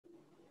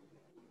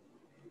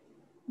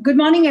Good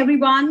morning,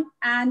 everyone,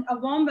 and a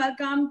warm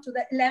welcome to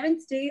the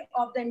 11th day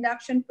of the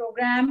induction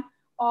program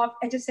of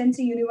HSNC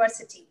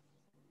University.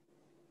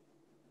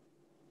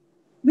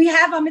 We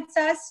have amidst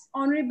us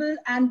Honorable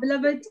and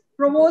beloved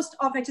Provost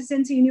of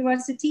HSNC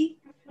University,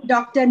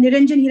 Dr.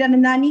 Niranjan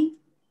Hiranandani,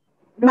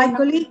 my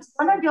colleagues.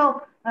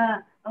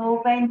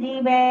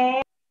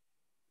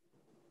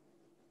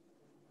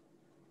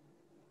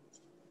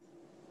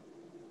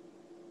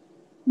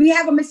 We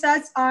have amidst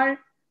us our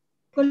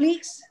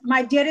colleagues,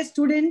 my dearest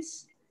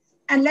students,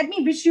 and let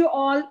me wish you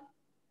all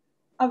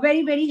a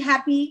very, very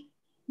happy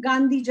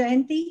Gandhi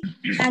Jayanti.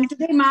 And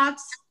today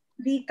marks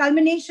the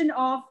culmination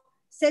of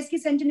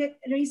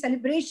sesquicentenary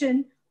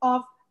celebration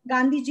of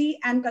Gandhiji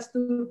and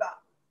Kasturba.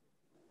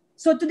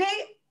 So today,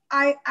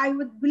 I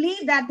would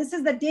believe that this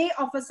is the day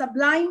of a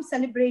sublime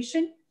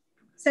celebration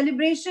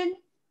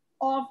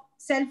of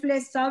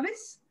selfless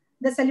service,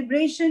 the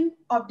celebration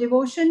of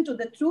devotion to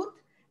the truth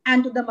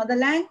and to the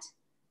motherland,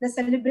 the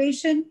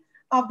celebration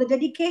of the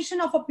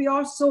dedication of a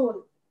pure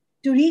soul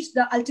to reach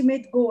the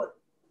ultimate goal,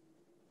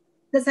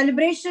 the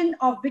celebration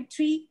of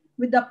victory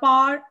with the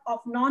power of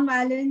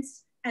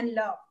non-violence and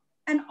love,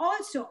 and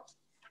also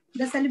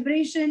the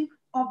celebration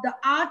of the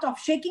art of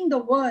shaking the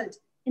world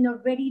in a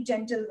very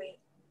gentle way.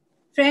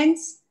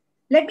 Friends,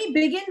 let me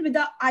begin with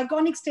the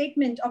iconic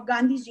statement of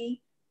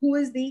Gandhiji, who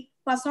is the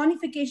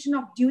personification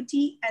of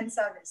duty and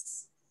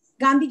service.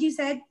 Gandhiji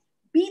said,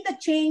 "Be the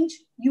change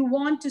you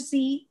want to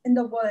see in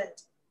the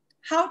world."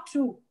 How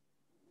true,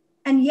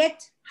 and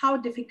yet how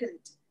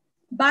difficult.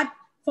 But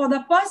for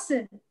the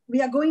person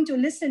we are going to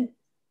listen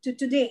to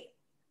today,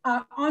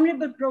 our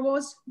Honorable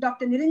Provost,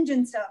 Dr.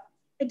 Niranjan sir,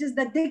 it is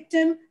the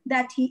dictum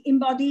that he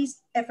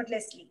embodies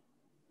effortlessly.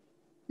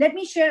 Let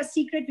me share a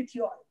secret with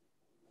you all.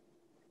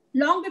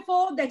 Long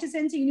before the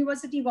HSNC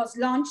University was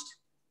launched,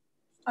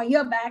 a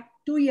year back,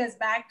 2 years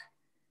back,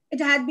 it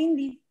had been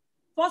the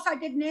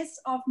foresightedness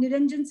of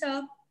Niranjan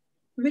sir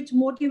which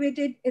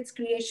motivated its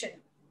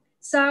creation.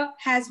 Sir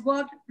has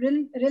worked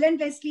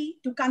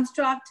relentlessly to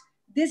construct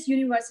this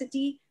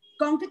university,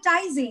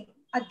 concretizing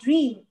a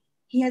dream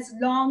he has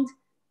long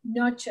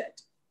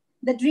nurtured,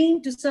 the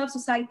dream to serve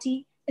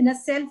society in a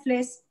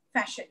selfless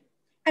fashion,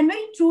 and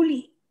very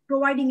truly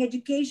providing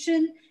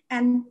education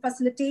and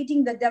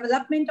facilitating the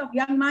development of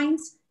young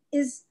minds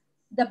is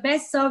the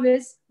best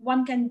service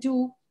one can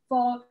do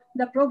for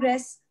the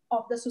progress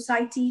of the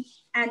society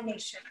and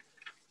nation.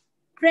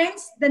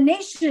 Friends, the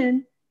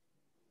nation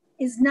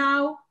is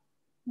now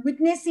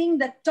witnessing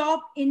the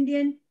top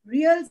Indian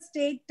real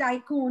estate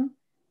tycoon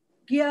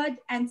geared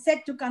and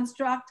set to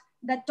construct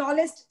the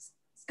tallest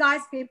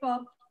skyscraper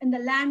in the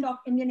land of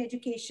Indian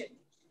education.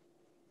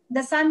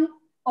 The son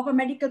of a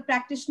medical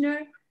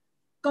practitioner,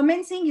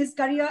 commencing his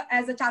career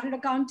as a chartered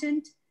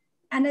accountant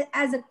and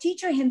as a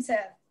teacher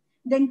himself,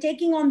 then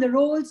taking on the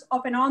roles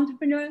of an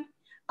entrepreneur,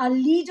 a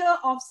leader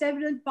of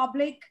several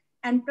public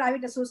and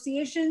private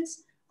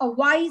associations, a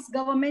wise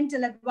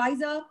governmental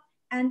advisor,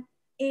 and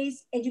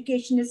ace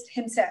educationist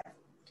himself.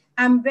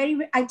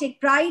 I take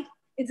pride,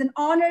 it's an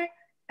honor,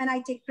 and I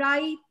take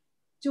pride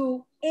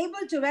to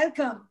able to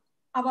welcome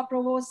our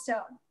Provost,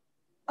 sir.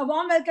 A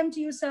warm welcome to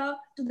you, sir,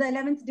 to the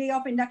 11th day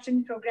of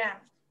induction program.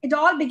 It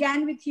all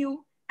began with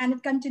you, and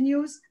it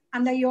continues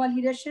under your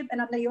leadership and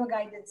under your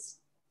guidance.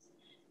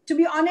 To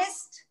be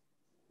honest,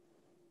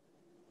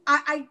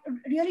 I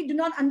really do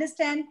not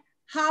understand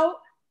how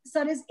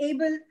sir is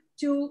able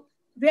to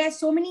wear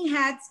so many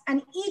hats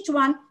and each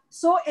one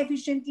so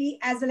efficiently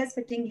as well as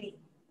fittingly.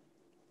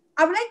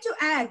 I would like to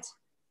add,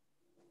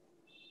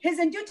 his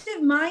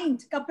intuitive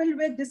mind coupled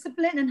with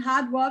discipline and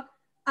hard work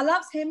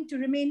allows him to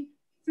remain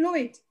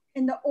fluid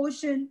in the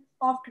ocean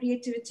of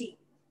creativity.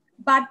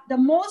 But the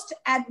most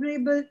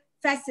admirable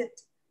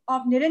facet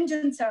of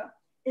Niranjan sir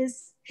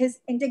is his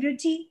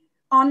integrity,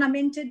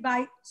 ornamented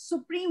by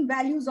supreme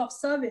values of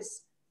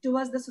service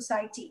towards the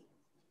society.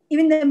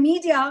 Even the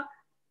media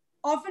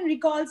often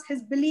recalls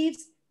his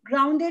beliefs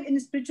grounded in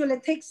spiritual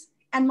ethics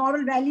and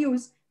moral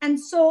values, and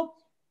so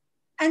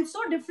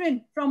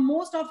different from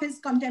most of his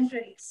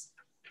contemporaries.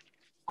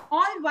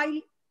 All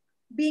while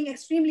being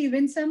extremely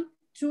winsome,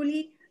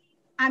 truly,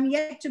 I'm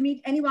yet to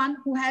meet anyone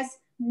who has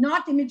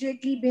not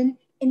immediately been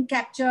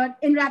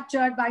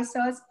enraptured by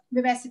sir's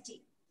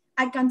vivacity.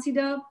 I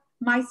consider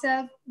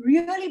myself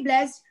really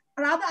blessed,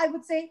 or rather I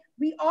would say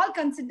we all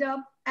consider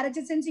at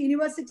HSNC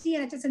University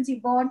and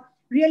HSNC board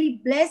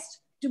really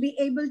blessed to be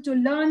able to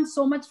learn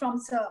so much from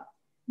sir,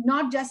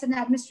 not just an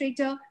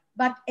administrator,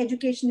 but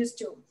educationist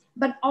too,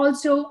 but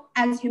also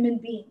as human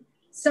being.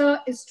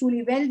 Sir is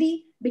truly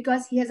wealthy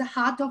because he has a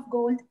heart of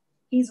gold.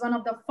 He's one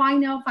of the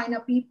finer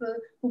people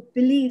who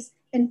believes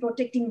in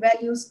protecting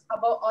values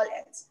above all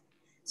else.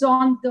 So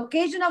on the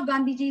occasion of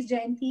Gandhiji's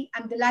Jayanti,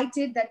 I'm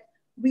delighted that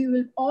we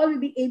will all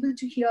be able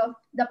to hear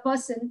the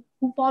person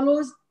who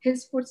follows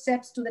his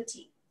footsteps to the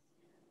T.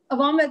 A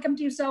warm welcome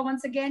to you, sir,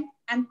 once again,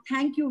 and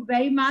thank you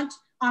very much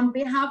on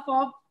behalf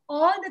of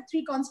all the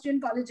 3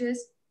 constituent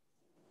colleges,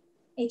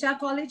 HR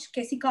College,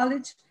 KC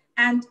College,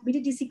 and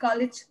BTTC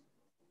College,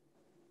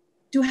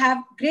 to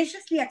have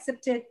graciously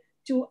accepted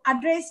to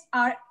address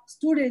our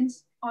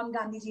students on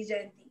Gandhiji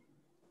Jayanti.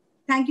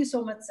 Thank you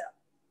so much, sir.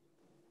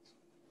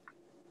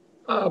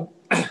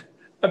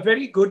 A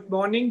very good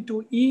morning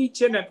to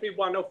each and every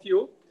one of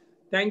you.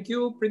 Thank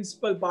you,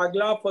 Principal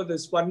Bagla, for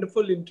this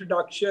wonderful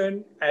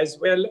introduction, as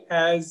well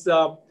as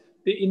the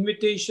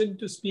invitation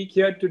to speak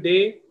here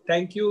today.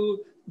 Thank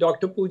you,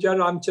 Dr. Pooja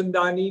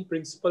Ramchandani,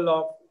 Principal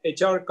of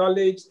HR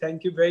College.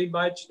 Thank you very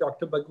much,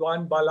 Dr.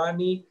 Bhagwan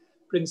Balani,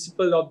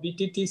 Principal of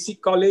BTTC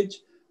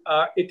College.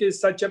 It is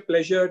such a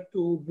pleasure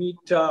to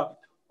meet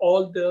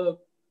all the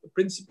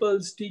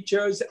principals,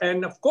 teachers,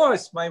 and of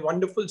course, my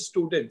wonderful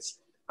students.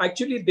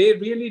 Actually, they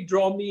really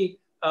draw me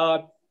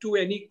to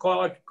any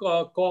call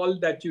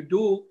that you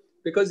do,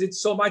 because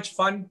it's so much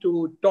fun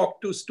to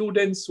talk to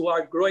students who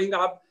are growing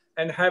up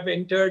and have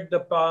entered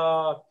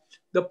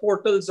the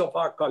portals of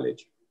our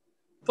college.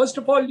 First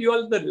of all, you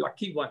are the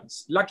lucky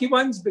ones. Lucky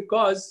ones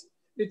because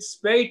it's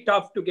very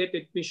tough to get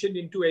admission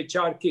into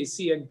HR,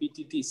 KC, and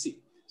BTTC.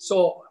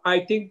 So I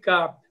think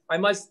I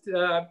must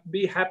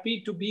be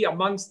happy to be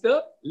amongst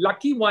the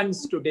lucky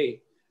ones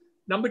today.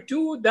 Number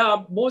two,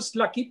 the most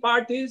lucky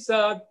part is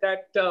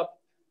that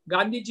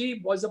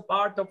Gandhiji was a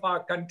part of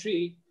our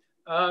country,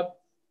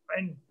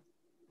 and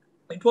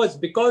it was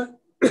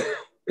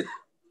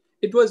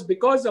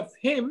because of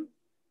him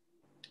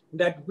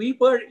that we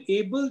were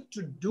able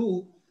to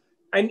do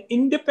an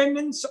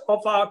independence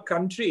of our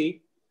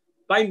country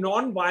by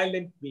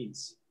non-violent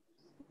means.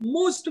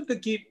 Most of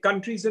the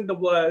countries in the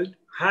world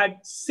had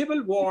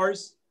civil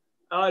wars,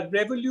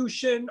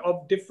 revolution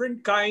of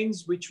different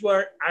kinds, which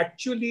were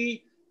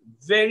actually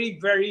very,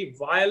 very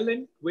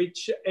violent,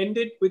 which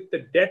ended with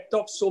the death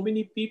of so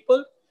many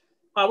people.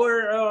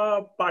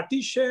 Our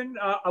partition,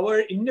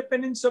 our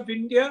independence of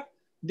India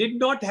did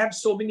not have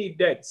so many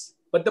deaths,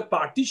 but the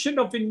partition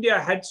of India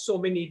had so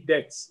many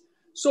deaths.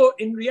 So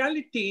in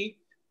reality,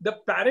 the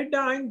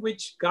paradigm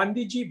which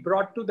Gandhiji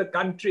brought to the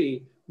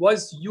country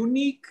was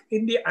unique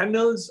in the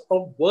annals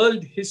of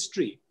world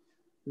history.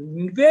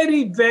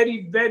 Very,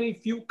 very, very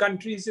few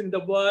countries in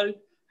the world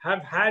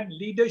have had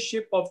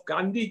leadership of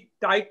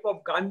type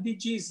of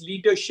Gandhiji's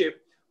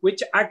leadership,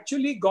 which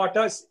actually got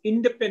us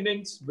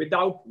independence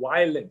without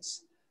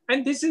violence.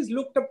 And this is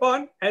looked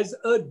upon as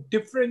a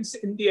difference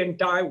in the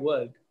entire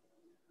world.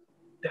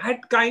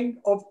 That kind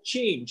of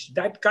change,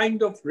 that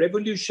kind of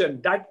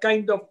revolution, that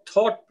kind of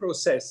thought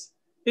process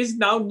is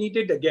now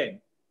needed again.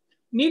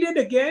 Needed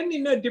again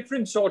in a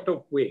different sort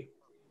of way.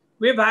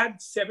 We've had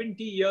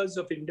 70 years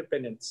of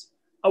independence.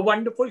 A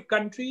wonderful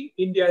country.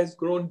 India has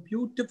grown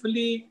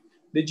beautifully.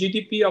 The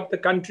GDP of the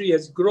country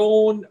has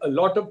grown. A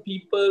lot of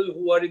people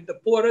who are in the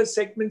poorer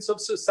segments of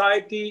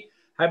society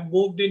have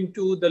moved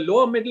into the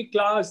lower middle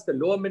class. The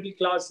lower middle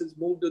class has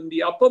moved in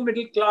the upper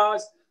middle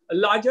class. A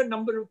larger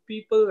number of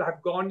people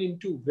have gone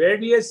into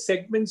various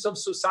segments of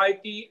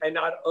society and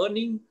are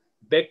earning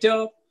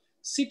better.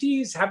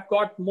 Cities have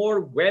got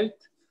more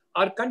wealth.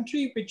 Our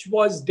country, which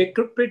was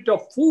decrepit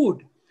of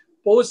food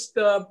post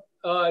the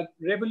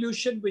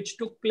revolution which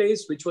took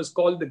place, which was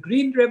called the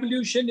Green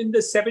Revolution in the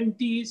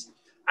 70s,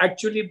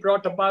 actually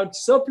brought about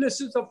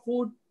surpluses of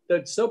food.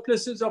 The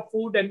surpluses of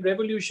food and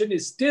revolution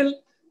is still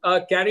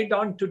carried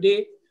on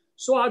today.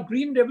 So our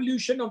Green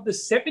Revolution of the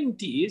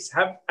 70s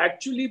have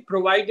actually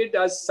provided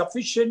us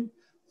sufficient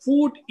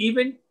food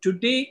even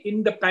today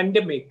in the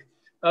pandemic.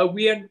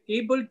 We are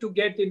able to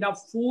get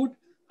enough food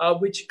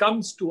which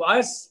comes to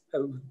us,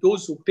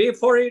 those who pay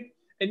for it,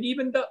 and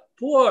even the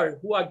poor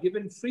who are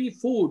given free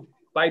food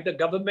by the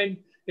government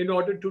in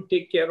order to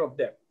take care of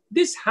them.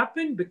 This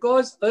happened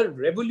because a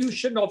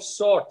revolution of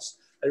sorts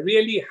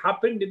really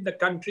happened in the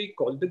country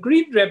called the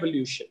Green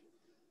Revolution.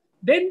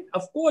 Then,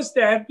 of course,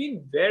 there have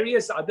been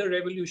various other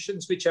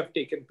revolutions which have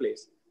taken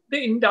place.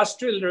 The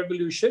Industrial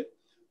Revolution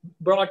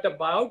brought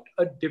about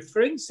a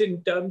difference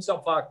in terms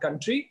of our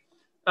country,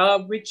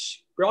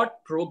 which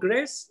brought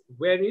progress,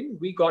 wherein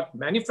we got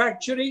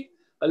manufacturing,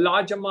 a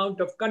large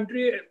amount of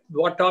country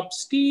brought up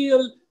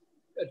steel,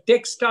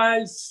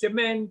 textiles,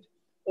 cement,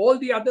 all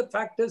the other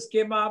factors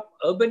came up,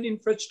 urban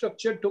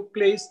infrastructure took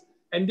place,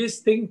 and this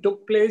thing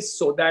took place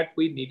so that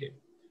we needed.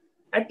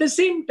 At the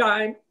same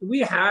time, we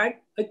had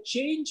a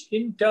change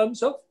in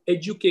terms of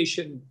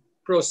education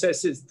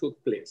processes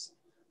took place.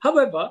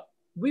 However,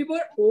 we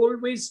were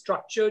always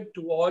structured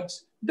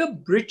towards the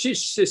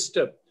British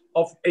system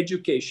of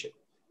education.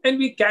 And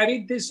we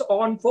carried this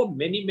on for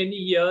many, many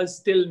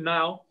years till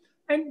now.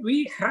 And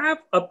we have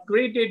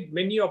upgraded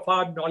many of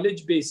our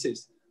knowledge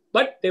bases,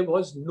 but there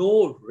was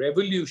no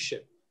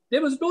revolution.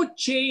 There was no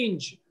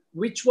change,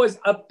 which was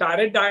a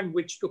paradigm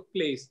which took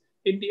place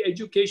in the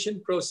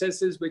education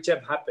processes which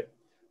have happened.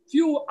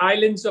 Few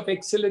islands of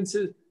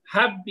excellences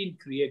have been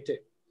created.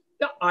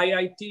 The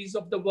IITs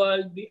of the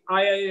world, the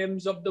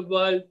IIMs of the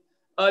world,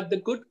 the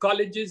good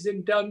colleges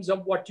in terms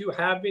of what you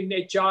have in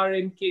HR,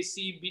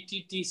 NKC,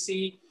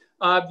 BTTC,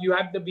 you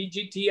have the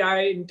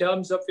VGTI in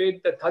terms of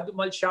it, the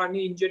Thadumal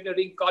Shani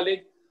Engineering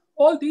College.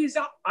 All these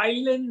are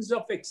islands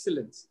of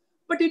excellence.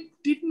 But it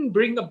didn't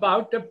bring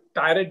about a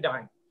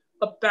paradigm.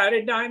 A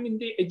paradigm in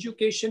the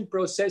education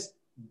process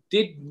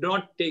did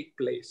not take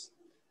place.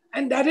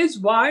 And that is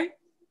why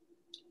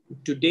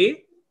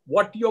Today,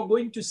 what you're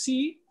going to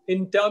see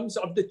in terms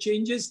of the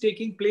changes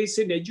taking place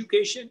in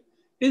education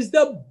is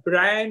the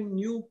brand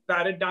new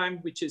paradigm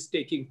which is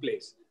taking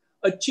place.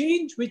 A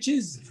change which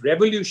is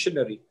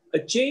revolutionary, a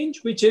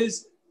change which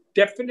is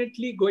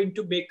definitely going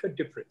to make a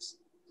difference.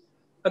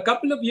 A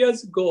couple of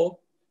years ago,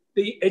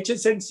 the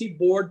HSNC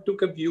board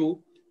took a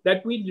view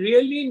that we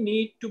really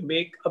need to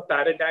make a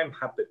paradigm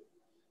happen.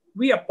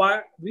 We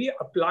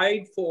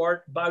applied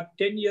for about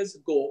 10 years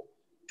ago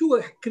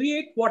to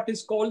create what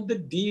is called the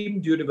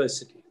deemed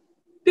university.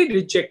 They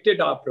rejected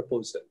our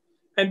proposal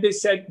and they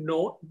said,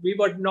 no, we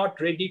were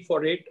not ready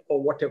for it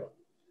or whatever.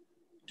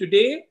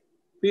 Today,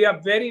 we are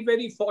very,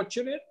 very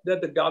fortunate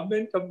that the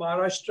government of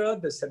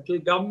Maharashtra, the central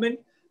government,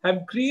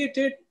 have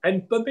created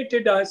and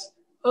permitted us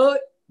a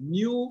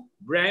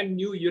brand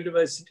new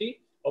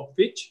university, of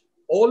which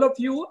all of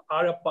you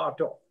are a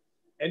part of.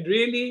 And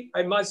really,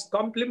 I must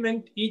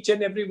compliment each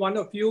and every one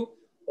of you,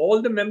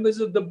 all the members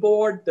of the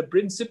board, the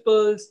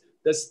principals,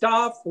 the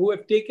staff who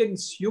have taken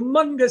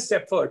humongous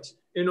efforts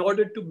in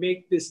order to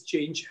make this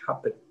change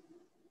happen.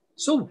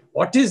 So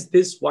what is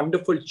this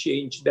wonderful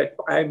change that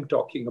I am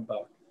talking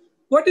about?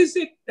 What is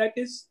it that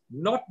is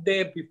not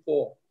there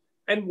before?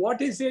 And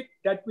what is it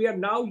that we are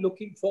now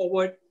looking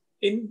forward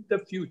in the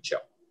future?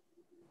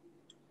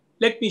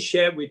 Let me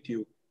share with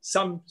you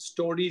some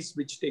stories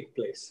which take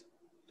place.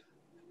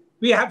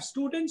 We have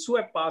students who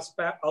have passed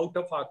out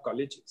of our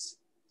colleges,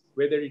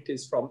 whether it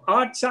is from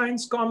art,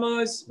 science,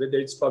 commerce, whether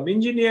it's from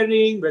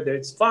engineering, whether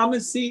it's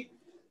pharmacy,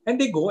 and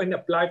they go and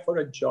apply for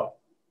a job.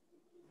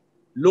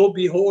 Lo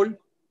behold,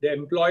 the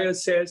employer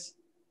says,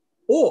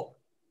 oh,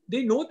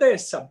 they know their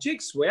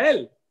subjects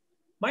well.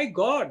 My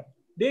God,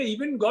 they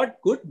even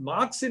got good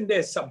marks in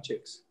their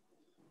subjects.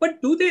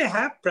 But do they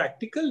have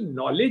practical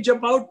knowledge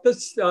about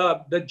this,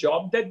 the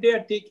job that they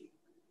are taking?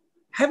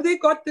 Have they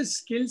got the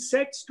skill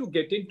sets to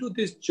get into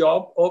this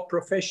job or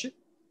profession?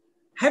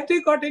 Have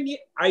they got any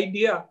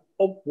idea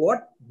of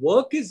what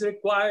work is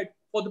required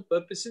for the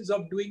purposes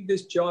of doing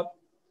this job?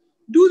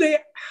 Do they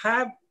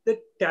have the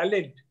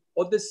talent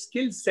or the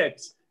skill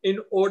sets in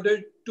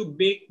order to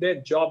make their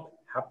job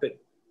happen?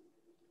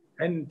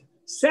 And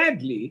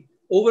sadly,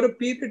 over a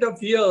period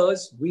of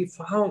years, we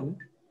found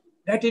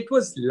that it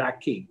was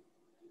lacking.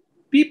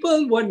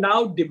 People were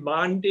now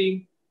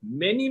demanding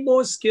many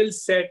more skill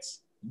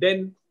sets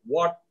than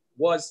what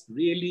was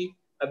really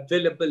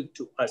available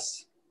to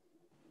us.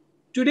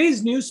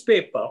 Today's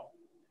newspaper,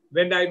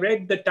 when I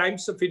read the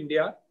Times of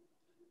India,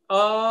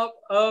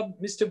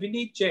 Mr.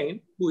 Vineet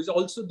Jain, who is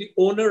also the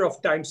owner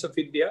of Times of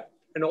India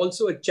and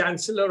also a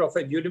chancellor of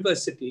a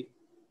university,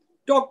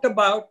 talked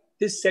about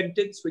this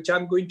sentence, which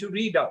I'm going to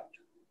read out.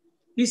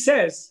 He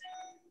says,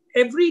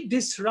 every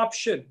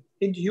disruption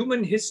in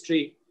human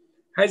history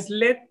has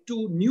led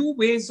to new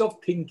ways of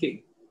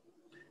thinking.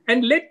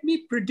 And let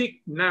me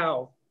predict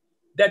now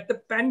that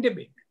the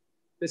pandemic,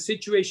 the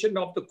situation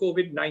of the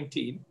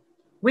COVID-19,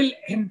 will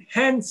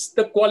enhance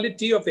the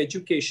quality of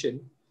education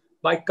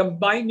by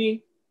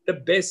combining the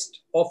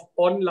best of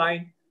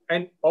online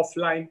and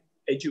offline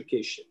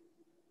education.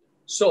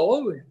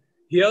 So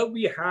here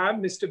we have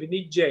Mr.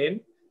 Vineet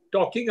Jain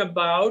talking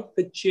about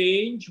the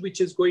change which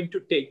is going to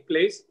take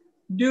place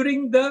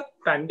during the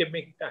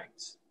pandemic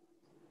times.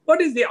 What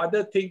is the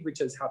other thing which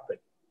has happened?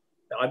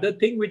 The other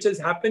thing which has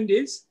happened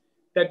is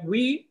that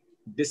we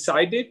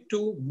decided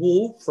to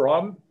move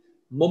from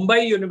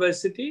Mumbai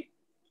University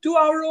to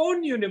our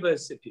own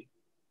university.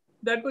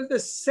 That was the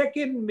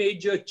second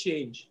major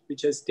change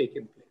which has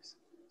taken place.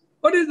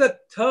 What is the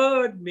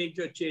third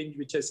major change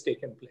which has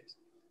taken place?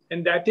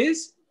 And that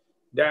is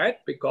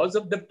that because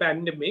of the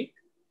pandemic,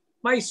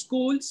 my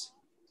schools,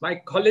 my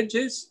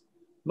colleges,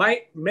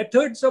 my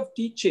methods of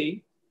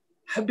teaching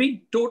have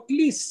been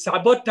totally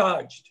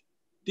sabotaged,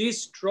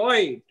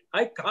 destroyed.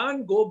 I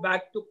can't go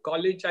back to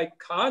college. I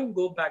can't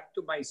go back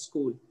to my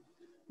school.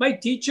 My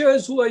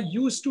teachers who are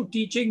used to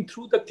teaching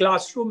through the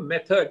classroom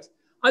methods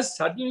are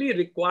suddenly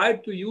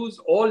required to use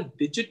all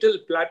digital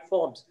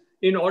platforms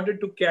in order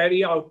to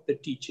carry out the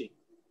teaching.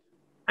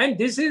 And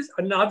this is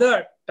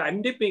another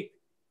pandemic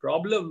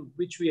problem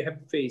which we have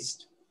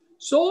faced.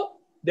 So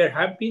there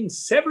have been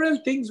several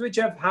things which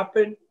have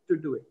happened to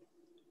do it.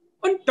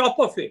 On top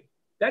of it,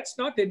 that's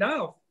not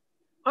enough.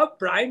 Our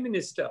Prime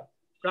Minister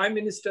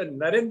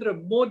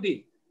Narendra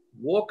Modi,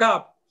 woke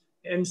up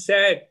and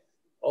said,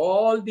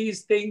 all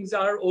these things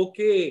are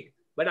okay,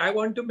 but I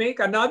want to make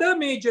another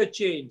major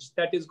change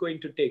that is going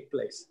to take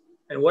place.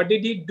 And what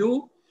did he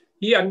do?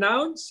 He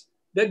announced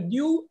the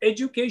new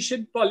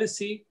education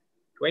policy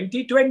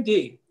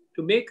 2020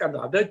 to make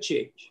another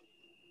change.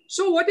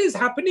 So what is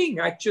happening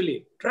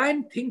actually? Try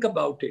and think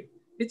about it.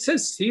 It's a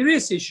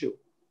serious issue.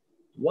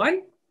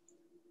 One,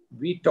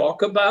 we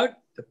talk about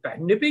the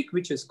pandemic,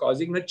 which is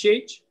causing a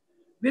change.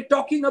 We're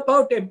talking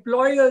about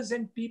employers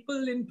and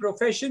people in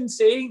professions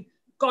saying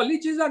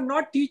colleges are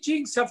not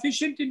teaching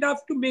sufficient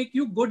enough to make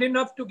you good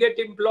enough to get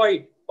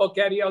employed or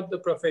carry out the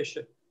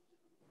profession.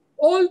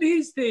 All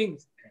these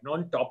things. And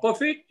on top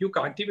of it, you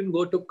can't even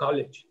go to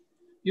college.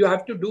 You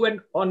have to do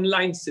an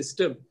online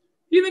system.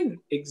 Even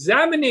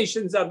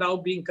examinations are now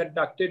being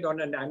conducted on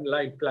an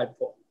online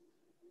platform.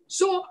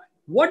 So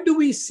what do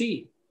we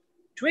see?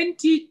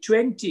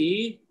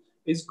 2020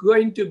 is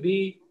going to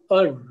be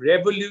a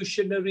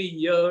revolutionary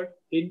year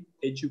in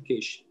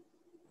education,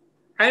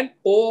 and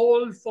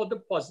all for the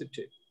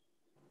positive.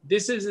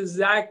 This is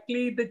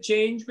exactly the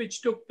change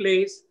which took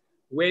place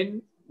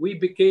when we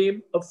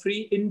became a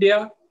free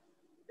India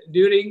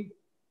during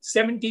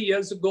 70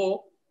 years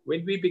ago,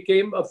 when we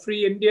became a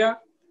free India.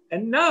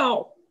 And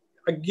now,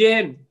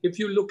 again, if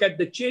you look at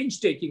the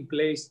change taking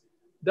place,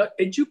 the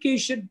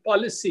education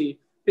policy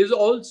is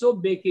also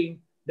making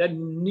the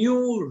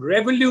new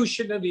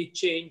revolutionary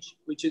change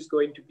which is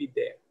going to be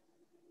there.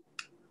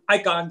 I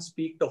can't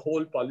speak the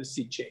whole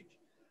policy change.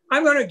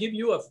 I'm going to give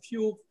you a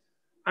few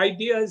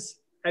ideas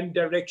and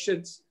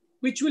directions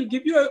which will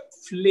give you a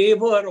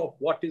flavor of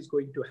what is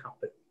going to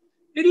happen.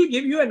 It will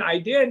give you an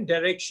idea and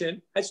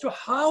direction as to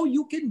how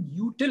you can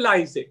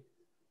utilize it.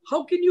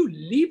 How can you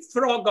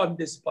leapfrog on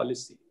this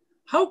policy?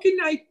 How can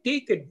I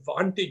take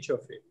advantage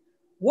of it?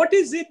 What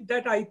is it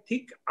that I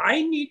think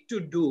I need to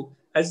do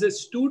as a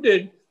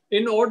student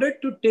in order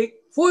to take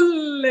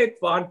full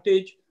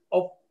advantage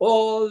of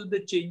all the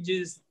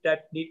changes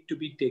that need to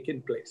be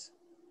taken place?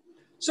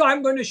 So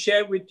I'm going to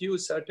share with you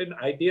certain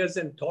ideas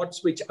and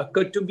thoughts which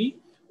occur to me,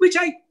 which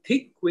I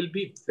think will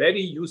be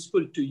very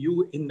useful to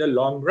you in the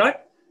long run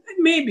and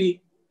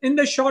maybe in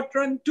the short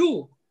run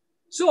too.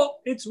 So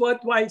it's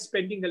worthwhile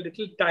spending a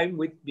little time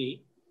with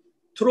me.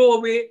 Throw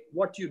away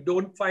what you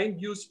don't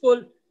find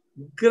useful,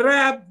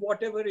 grab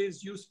whatever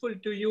is useful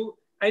to you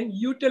and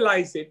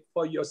utilize it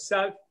for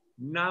yourself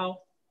now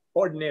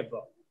or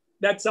never.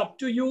 That's up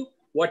to you,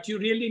 what you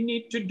really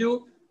need to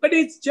do. But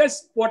it's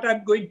just what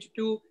I'm going to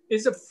do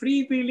is a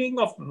freewheeling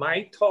of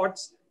my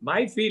thoughts,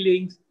 my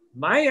feelings,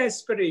 my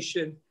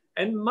aspiration,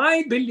 and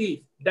my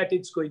belief that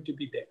it's going to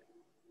be there.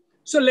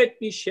 So let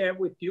me share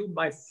with you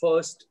my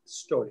first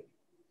story.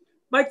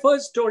 My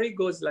first story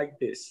goes like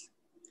this.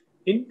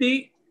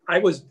 I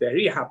was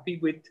very happy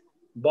with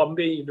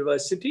Bombay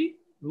University,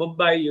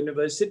 Mumbai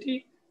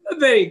University, a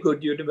very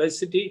good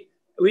university,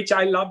 which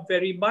I love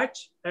very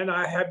much. And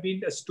I have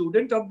been a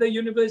student of the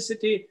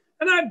university,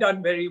 and I've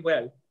done very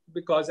well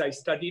because I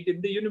studied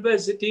in the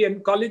university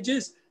and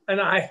colleges,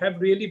 and I have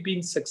really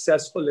been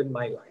successful in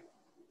my life.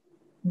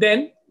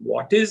 Then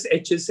what does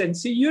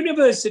HSNC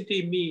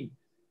University mean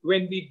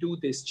when we do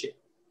this change?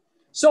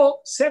 So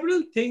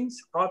several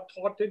things are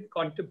thought and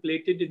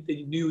contemplated in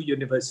the new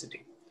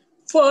university.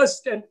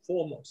 First and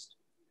foremost,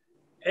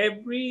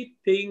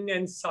 everything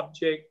and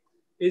subject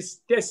is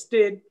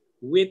tested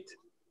with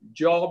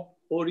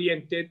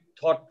job-oriented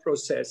thought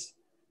process.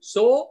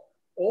 So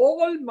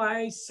all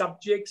my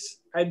subjects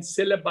and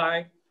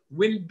syllabi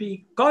will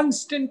be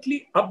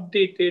constantly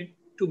updated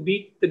to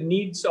meet the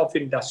needs of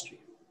industry.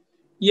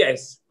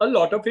 Yes, a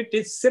lot of it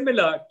is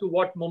similar to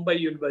what Mumbai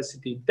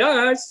University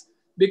does,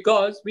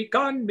 because we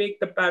can't make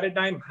the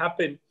paradigm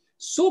happen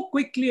so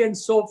quickly and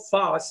so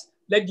fast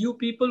that you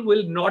people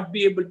will not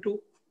be able to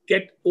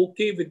get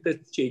okay with the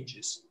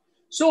changes.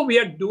 So we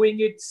are doing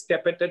it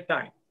step at a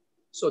time.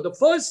 So the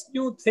first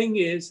new thing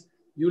is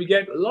you'll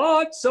get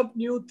lots of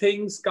new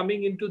things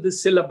coming into the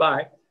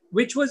syllabi,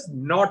 which was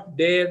not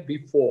there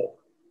before.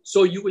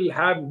 So you will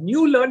have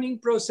new learning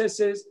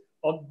processes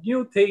of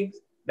new things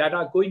that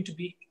are going to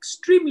be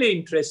extremely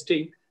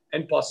interesting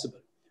and possible.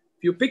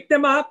 If you pick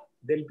them up,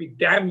 they'll be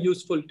damn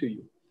useful to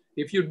you.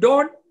 If you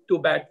don't, too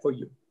bad for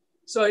you.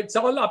 So it's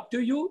all up to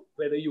you,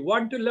 whether you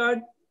want to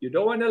learn, you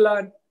don't want to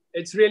learn.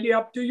 It's really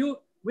up to you.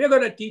 We're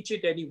going to teach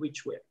it any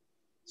which way.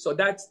 So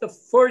that's the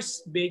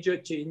first major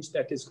change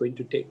that is going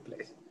to take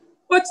place.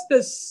 What's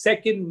the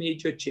second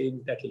major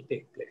change that will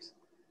take place?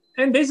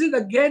 And this is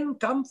again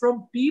come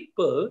from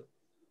people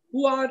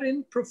who are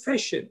in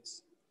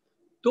professions.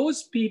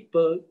 Those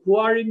people who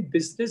are in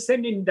business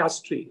and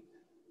industry,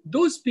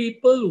 those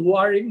people who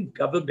are in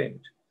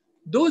government,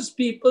 those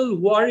people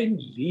who are in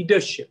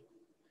leadership,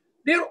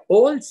 they're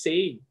all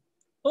saying,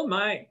 oh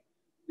my,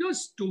 your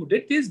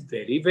student is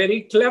very,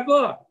 very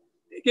clever.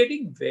 They're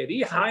getting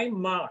very high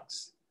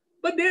marks,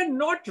 but they're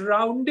not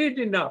rounded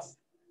enough.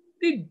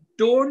 They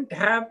don't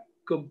have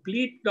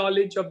complete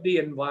knowledge of the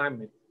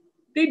environment.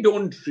 They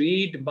don't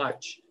read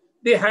much.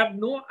 They have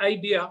no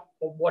idea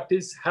of what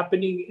is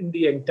happening in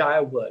the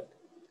entire world.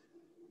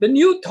 The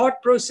new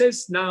thought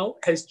process now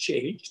has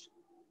changed,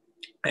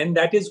 and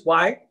that is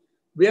why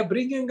we are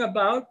bringing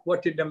about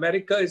what in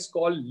America is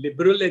called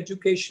liberal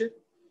education,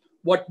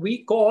 what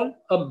we call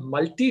a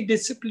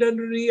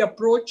multidisciplinary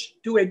approach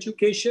to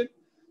education,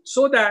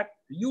 so that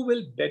you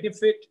will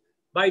benefit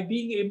by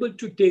being able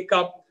to take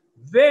up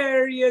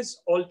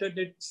various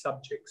alternate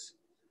subjects.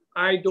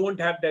 I don't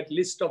have that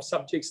list of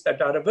subjects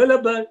that are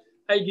available.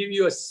 I'll give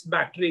you a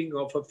smattering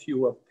of a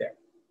few of them.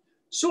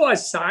 So a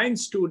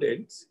science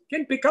student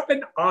can pick up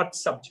an art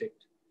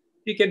subject.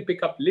 He can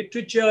pick up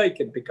literature, he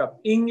can pick up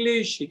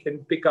English, he can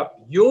pick up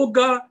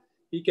yoga,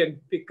 he can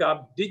pick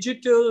up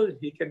digital,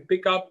 he can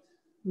pick up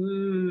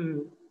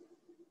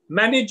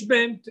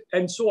management,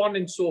 and so on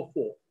and so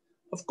forth.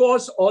 Of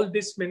course, all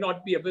this may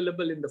not be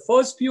available in the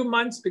first few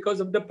months because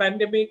of the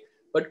pandemic,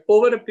 but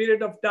over a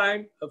period of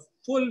time, a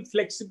full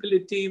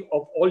flexibility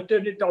of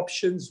alternate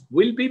options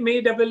will be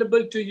made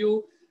available to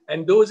you.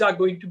 And those are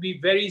going to be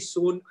very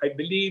soon, I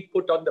believe,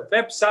 put on the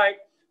website.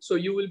 So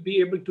you will be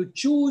able to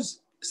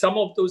choose some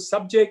of those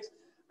subjects.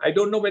 I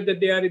don't know whether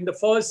they are in the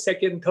first,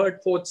 second, third,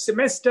 fourth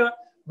semester,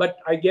 but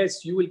I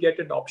guess you will get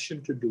an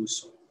option to do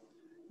so.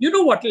 You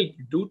know what it'll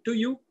do to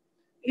you?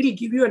 It'll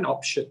give you an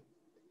option.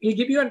 It'll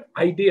give you an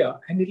idea,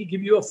 and it'll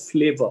give you a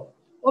flavor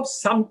of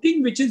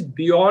something which is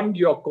beyond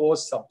your core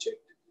subject.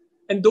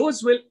 And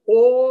those will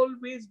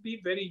always be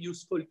very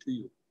useful to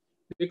you,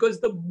 because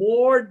the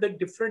more the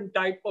different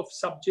type of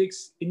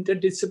subjects,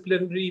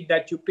 interdisciplinary,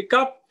 that you pick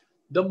up,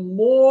 the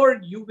more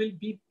you will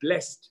be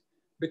blessed,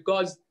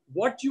 because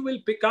what you will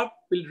pick up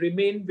will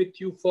remain with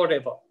you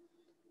forever.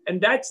 And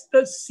that's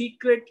the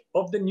secret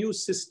of the new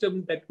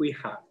system that we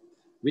have,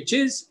 which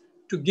is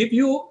to give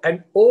you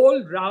an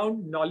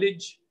all-round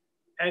knowledge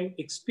and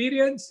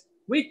experience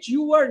which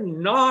you are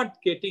not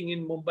getting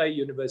in Mumbai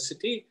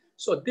University.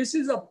 So this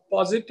is a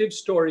positive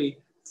story,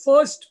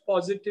 first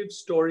positive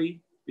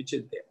story which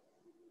is there.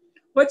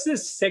 What's the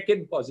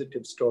second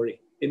positive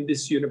story in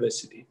this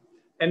university?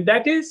 And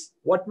that is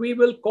what we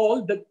will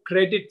call the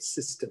credit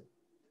system.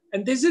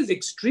 And this is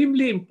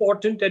extremely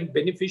important and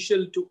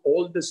beneficial to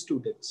all the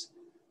students.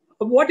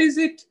 What is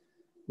it?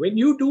 When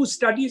you do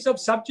studies of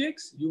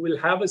subjects, you will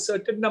have a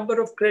certain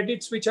number of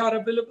credits which are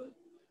available,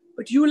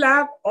 but you will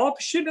have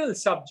optional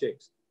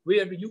subjects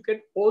where you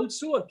can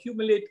also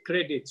accumulate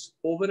credits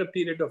over a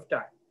period of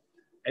time.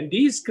 And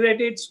these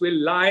credits will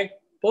lie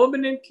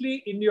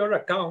permanently in your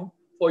account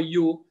for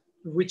you,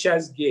 which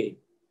has gained.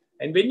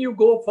 And when you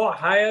go for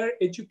higher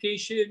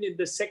education in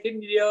the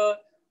second year,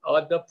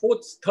 the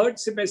third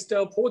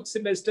semester, fourth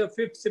semester,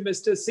 fifth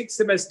semester, sixth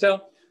semester,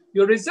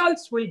 your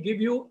results will give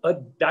you a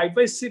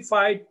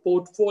diversified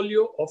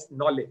portfolio of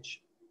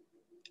knowledge,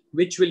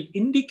 which will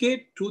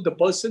indicate to the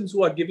persons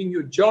who are giving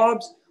you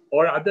jobs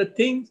or other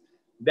things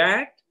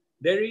that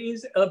there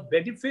is a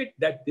benefit,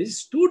 that this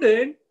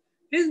student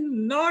is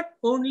not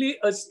only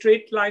a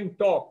straight line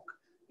talk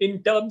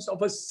in terms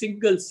of a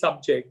single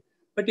subject,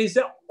 but is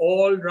an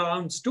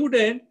all-round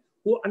student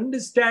who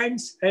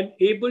understands and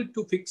able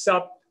to fix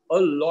up a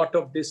lot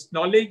of this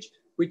knowledge,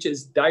 which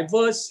is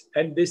diverse,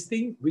 and this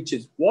thing, which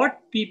is what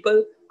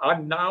people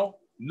are now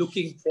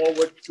looking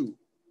forward to.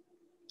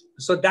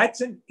 So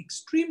that's an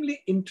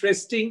extremely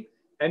interesting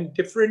and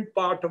different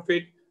part of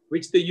it,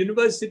 which the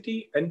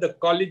university and the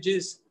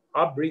colleges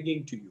are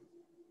bringing to you.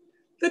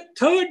 The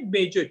third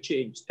major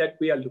change that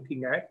we are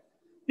looking at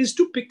is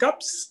to pick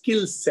up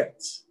skill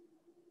sets.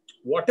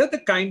 What are the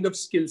kind of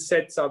skill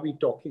sets are we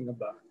talking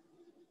about?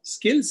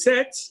 Skill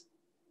sets,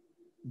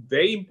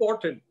 very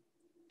important.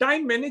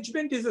 Time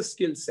management is a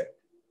skill set.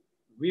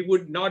 We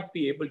would not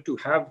be able to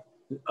have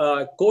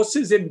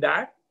courses in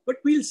that, but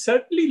we'll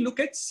certainly look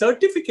at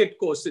certificate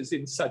courses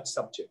in such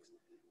subjects.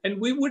 And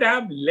we would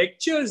have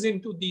lectures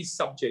into these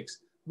subjects,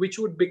 which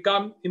would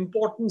become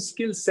important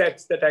skill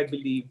sets that I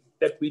believe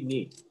that we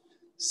need.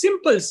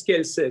 Simple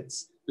skill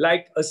sets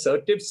like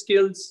assertive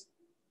skills,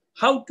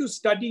 how to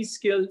study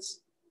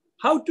skills,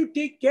 how to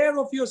take care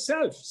of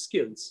yourself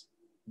skills.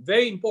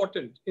 Very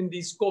important in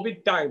these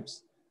COVID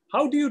times.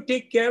 How do you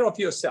take care of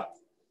yourself?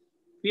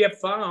 We have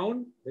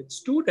found that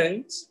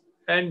students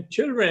and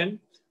children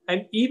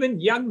and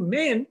even young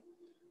men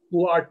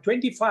who are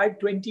 25,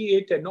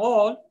 28 and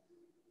all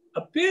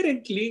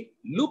apparently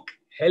look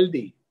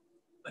healthy,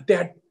 but they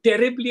are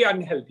terribly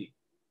unhealthy.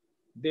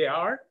 They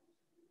are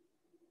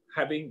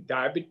having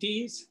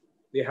diabetes,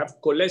 they have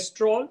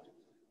cholesterol,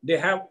 they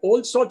have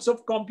all sorts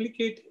of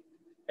complicated,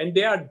 and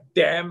they are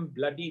damn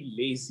bloody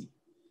lazy.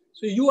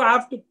 So you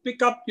have to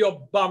pick up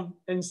your bum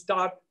and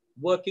start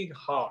working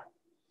hard.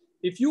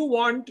 If you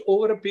want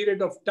over a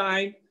period of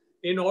time,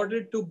 in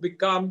order to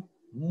become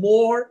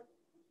more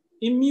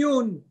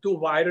immune to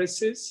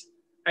viruses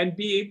and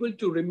be able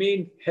to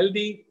remain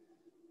healthy,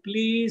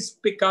 please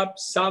pick up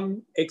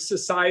some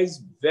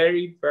exercise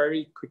very,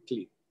 very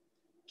quickly.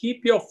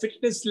 Keep your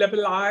fitness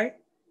level high,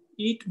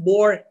 eat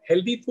more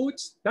healthy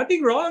foods.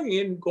 Nothing wrong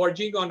in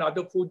gorging on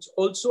other foods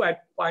also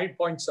at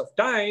points of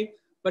time,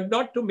 but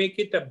not to make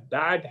it a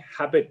bad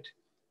habit.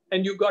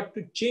 And you got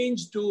to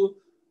change to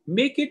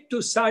make it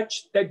to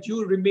such that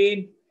you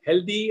remain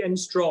healthy and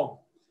strong.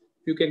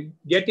 You can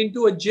get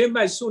into a gym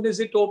as soon as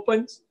it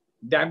opens,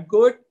 damn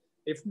good.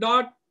 If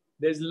not,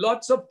 there's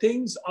lots of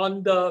things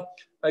on the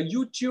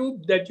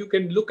YouTube that you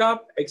can look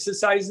up.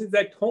 Exercises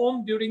at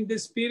home during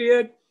this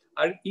period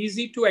are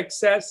easy to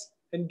access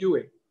and do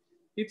it.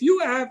 If you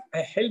have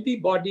a healthy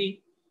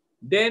body,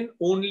 then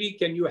only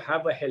can you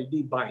have a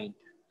healthy mind.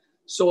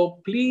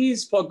 So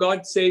please, for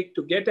God's sake,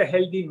 to get a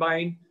healthy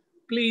mind,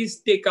 please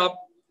take up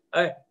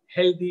a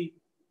healthy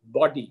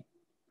body.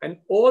 And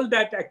all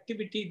that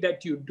activity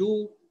that you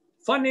do,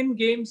 fun and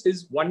games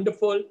is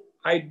wonderful.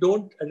 I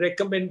don't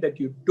recommend that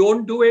you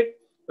don't do it.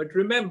 But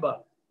remember,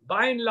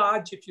 by and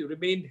large, if you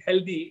remain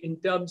healthy in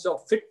terms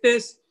of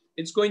fitness,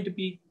 it's going to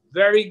be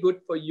very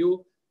good for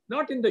you,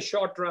 not in the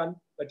short run,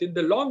 But in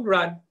the long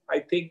run, I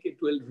think it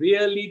will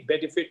really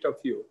benefit of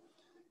you.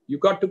 You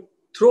got to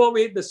throw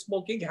away the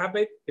smoking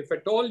habit. If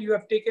at all you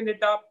have taken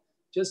it up,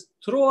 just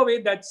throw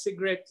away that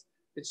cigarette.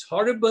 It's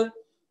horrible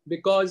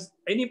because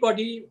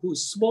anybody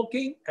who's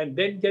smoking and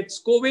then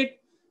gets COVID,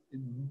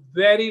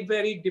 very,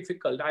 very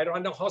difficult. I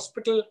run a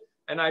hospital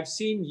and I've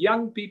seen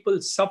young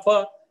people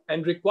suffer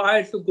and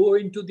required to go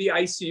into the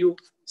ICU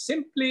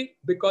simply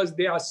because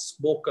they are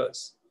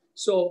smokers.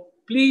 So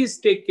please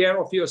take care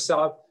of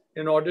yourself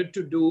in order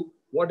to do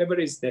whatever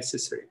is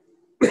necessary.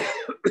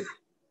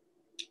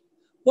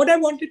 What I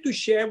wanted to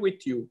share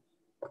with you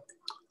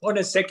on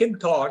a second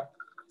thought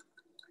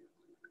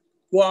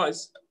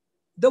was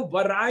the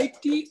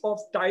variety of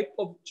type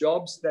of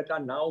jobs that are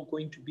now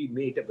going to be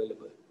made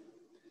available.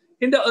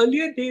 In the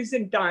earlier days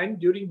and time,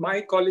 during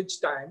my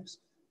college times,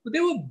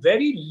 there were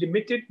very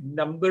limited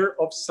number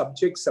of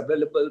subjects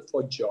available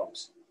for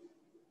jobs.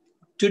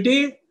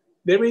 Today,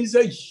 there is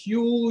a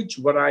huge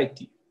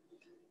variety.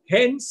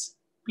 Hence,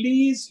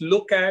 please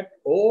look at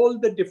all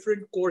the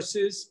different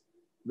courses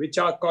which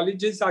our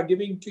colleges are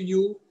giving to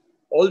you.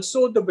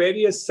 Also, the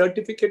various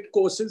certificate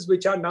courses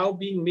which are now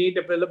being made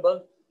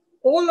available.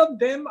 All of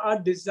them are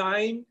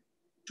designed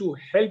to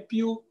help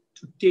you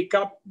to take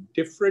up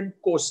different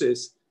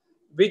courses,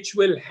 which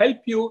will help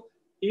you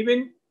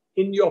even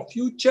in your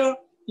future.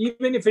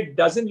 Even if it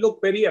doesn't look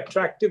very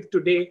attractive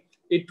today,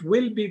 it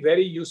will be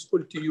very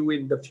useful to you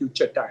in the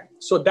future time.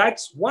 So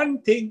that's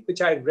one thing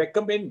which I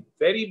recommend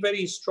very,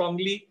 very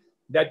strongly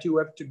that you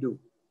have to do.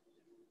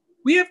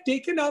 We have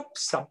taken up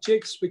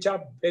subjects which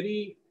are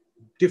very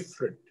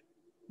different,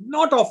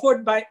 not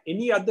offered by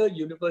any other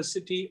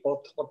university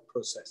or thought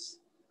process.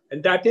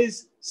 And that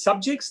is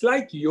subjects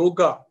like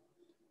yoga,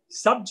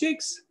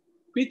 subjects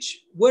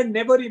which were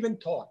never even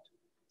taught,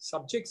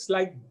 subjects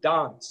like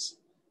dance.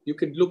 You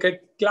can look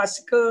at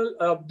classical,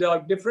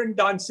 the different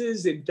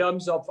dances in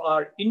terms of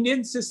our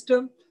Indian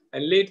system.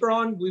 And later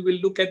on, we will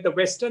look at the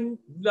Western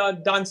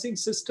dancing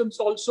systems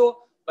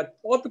also. But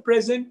for the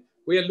present,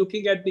 we are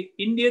looking at the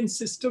Indian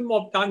system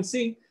of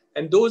dancing,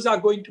 and those are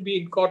going to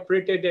be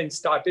incorporated and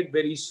started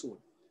very soon.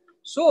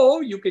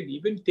 So you can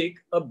even take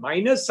a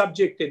minor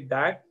subject in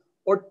that,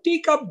 or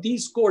take up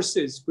these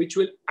courses, which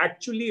will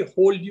actually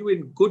hold you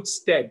in good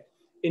stead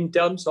in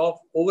terms of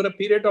over a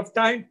period of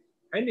time,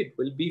 and it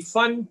will be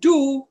fun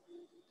too.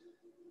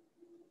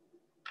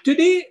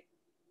 Today,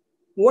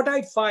 what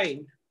I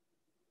find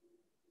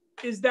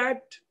is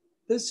that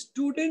the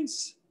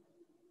students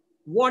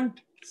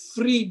want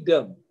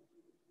freedom.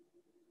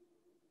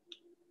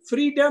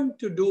 Freedom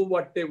to do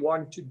what they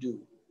want to do.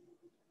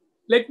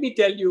 Let me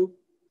tell you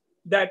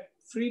that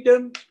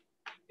freedom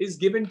is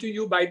given to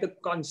you by the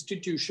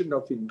Constitution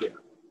of India.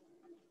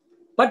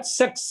 But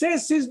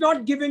success is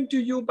not given to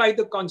you by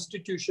the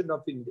Constitution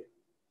of India.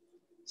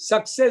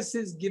 Success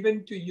is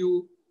given to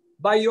you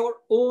by your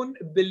own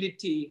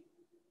ability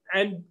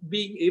and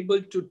being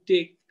able to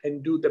take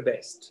and do the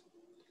best.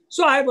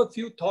 So I have a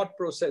few thought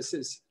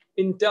processes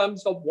in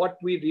terms of what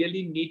we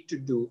really need to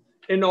do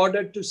in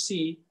order to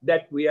see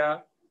that we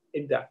are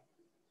in that.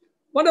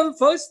 One of the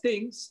first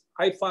things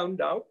I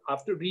found out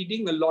after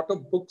reading a lot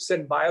of books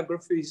and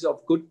biographies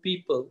of good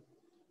people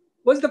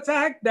was the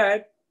fact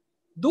that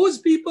those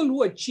people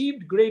who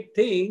achieved great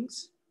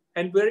things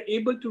and were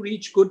able to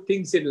reach good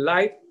things in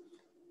life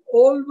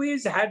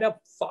always had a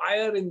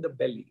fire in the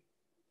belly,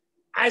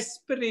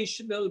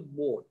 aspirational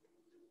mode,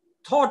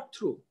 thought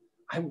through.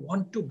 I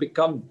want to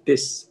become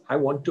this. I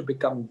want to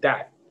become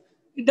that.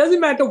 It doesn't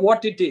matter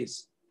what it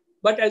is,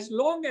 but as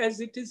long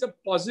as it is a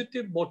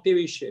positive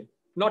motivation,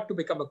 not to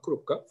become a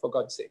crook, for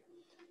God's sake.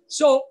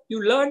 So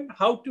you learn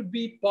how to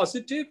be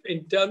positive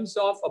in terms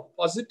of a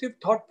positive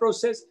thought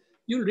process.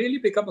 You really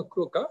become a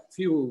crook. If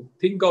you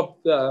think of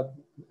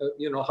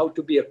how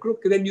to be a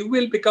crook, then you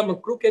will become a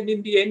crook, and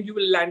in the end, you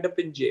will land up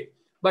in jail.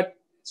 But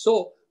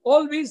so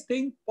always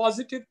think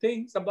positive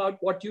things about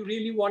what you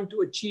really want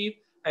to achieve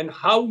and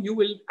how you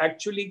will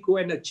actually go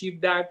and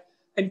achieve that,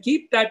 and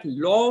keep that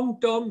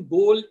long-term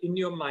goal in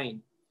your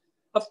mind.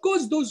 Of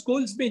course, those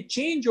goals may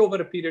change over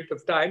a period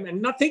of time,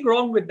 and nothing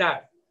wrong with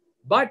that.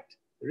 But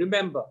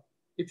remember,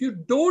 if you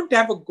don't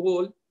have a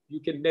goal,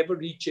 you can never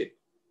reach it.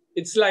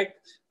 It's like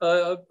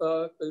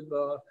a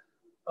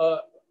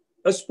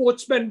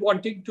sportsman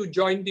wanting to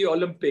join the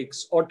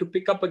Olympics or to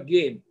pick up a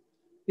game.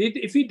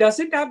 If he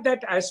doesn't have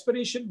that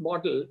aspiration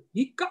model,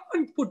 he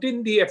can't put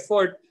in the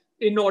effort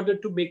in order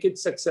to make it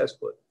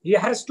successful. He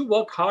has to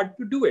work hard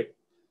to do it.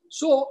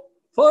 So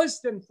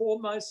first and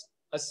foremost,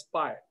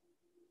 aspire.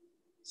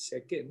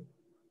 Second,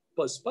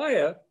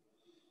 perspire.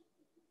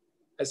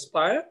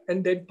 Aspire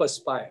and then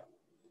perspire.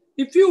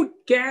 If you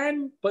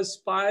can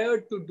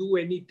perspire to do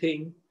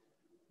anything,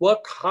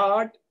 work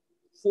hard,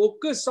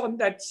 focus on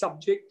that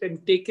subject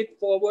and take it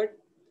forward,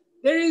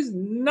 there is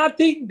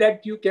nothing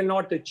that you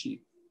cannot achieve.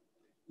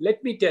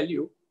 Let me tell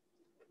you,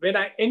 when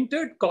I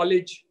entered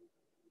college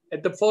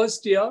at the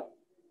first year,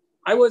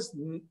 I was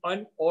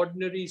an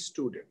ordinary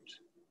student.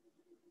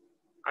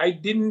 I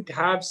didn't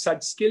have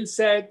such skill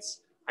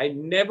sets. I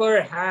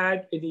never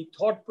had any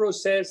thought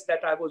process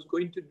that I was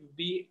going to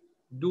be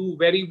do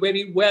very,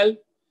 very well.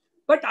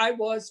 But I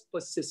was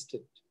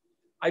persistent.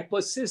 I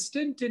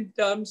persistent in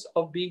terms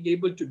of being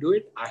able to do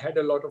it. I had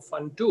a lot of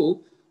fun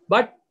too,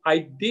 but I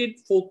did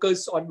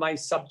focus on my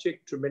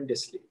subject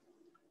tremendously.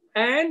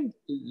 And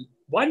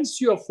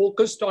once you are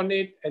focused on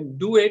it and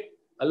do it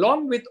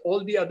along with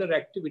all the other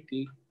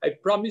activity, I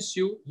promise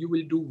you, you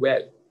will do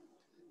well.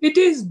 It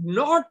is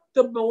not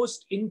the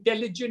most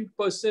intelligent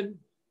person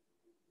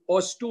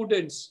or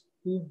students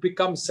who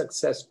become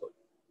successful,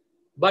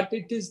 but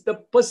it is the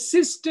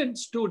persistent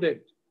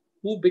student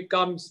who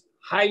becomes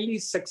highly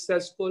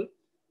successful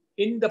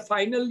in the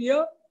final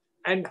year,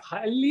 and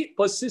highly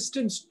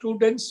persistent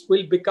students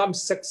will become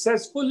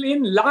successful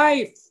in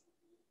life.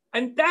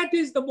 And that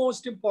is the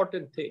most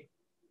important thing.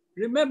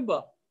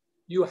 Remember,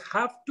 you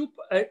have to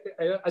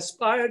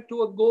aspire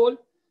to a goal,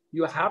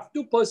 you have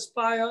to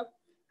perspire,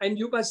 and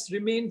you must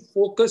remain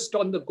focused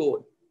on the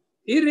goal.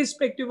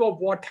 Irrespective of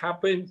what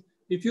happens,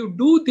 if you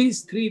do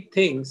these three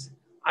things,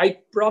 I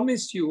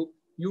promise you,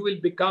 you will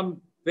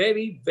become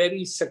very,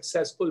 very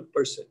successful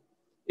person.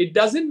 It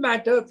doesn't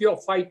matter if you're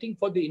fighting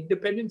for the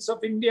independence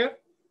of India.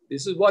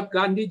 This is what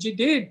Gandhiji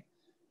did.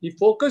 He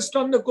focused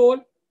on the goal.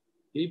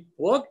 He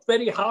worked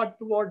very hard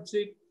towards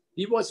it.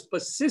 He was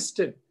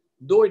persistent,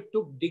 though it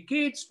took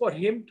decades for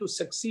him to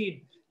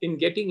succeed in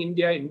getting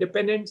India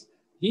independence.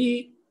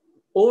 He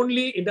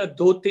only in a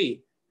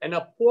dhoti, and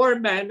a poor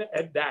man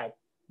at that,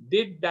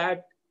 did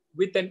that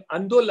with an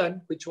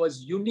andolan which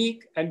was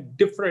unique and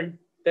different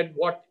than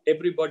what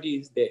everybody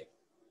is there.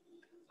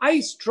 I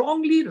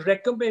strongly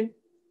recommend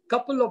a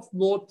couple of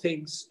more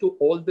things to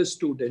all the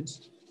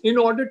students in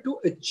order to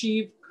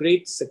achieve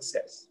great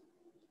success.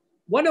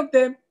 One of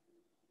them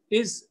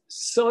is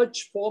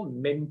search for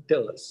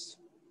mentors.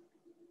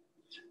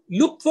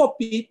 Look for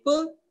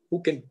people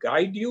who can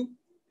guide you.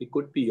 It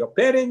could be your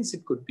parents,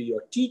 it could be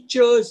your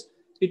teachers,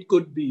 it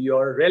could be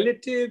your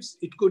relatives,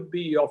 it could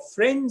be your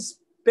friends'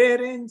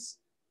 parents.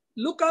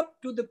 Look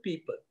up to the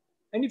people.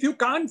 And if you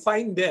can't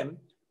find them,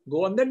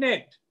 go on the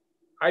net.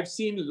 I've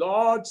seen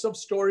lots of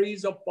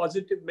stories of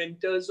positive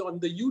mentors on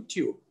the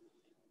YouTube.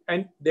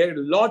 And there are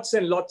lots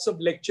and lots of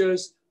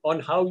lectures on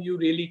how you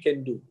really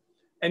can do.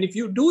 And if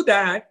you do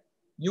that,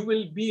 you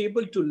will be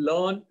able to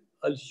learn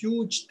a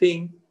huge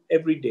thing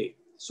every day.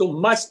 So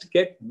must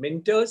get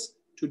mentors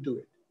to do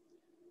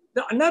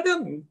it.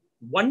 Another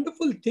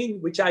wonderful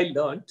thing which I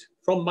learned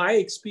from my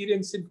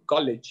experience in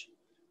college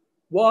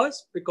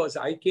was, because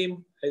I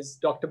came, as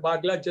Dr.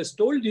 Bagla just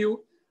told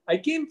you, I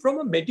came from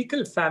a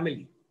medical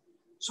family.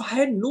 So I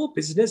had no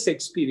business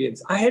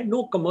experience. I had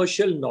no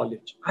commercial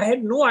knowledge. I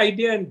had no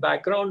idea and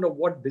background of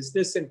what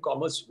business and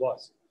commerce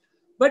was.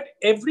 But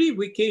every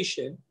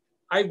vacation,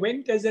 I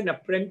went as an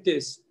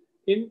apprentice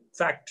in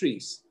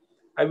factories.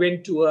 I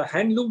went to a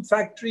handloom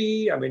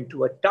factory. I went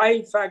to a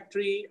tile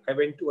factory. I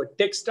went to a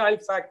textile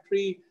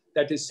factory,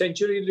 that is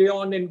Century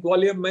Rayon and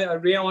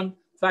Gwalior Rayon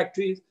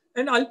factories.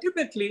 And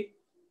ultimately,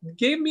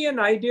 gave me an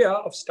idea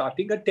of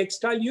starting a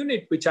textile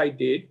unit, which I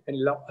did.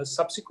 And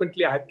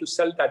subsequently, I had to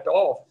sell that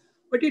off.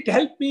 But it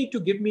helped me to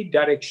give me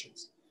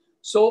directions.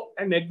 So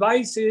an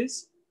advice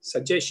is,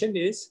 suggestion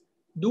is,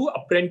 do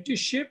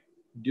apprenticeship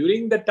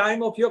during the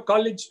time of your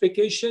college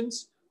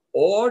vacations,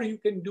 or you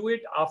can do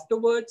it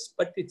afterwards,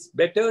 but it's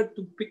better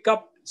to pick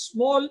up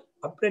small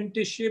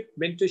apprenticeship,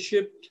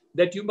 mentorship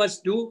that you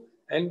must do,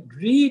 and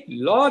read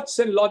lots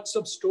and lots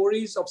of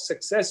stories of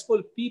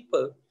successful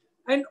people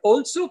and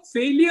also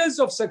failures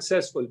of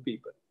successful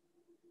people.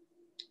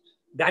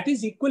 That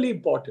is equally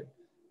important.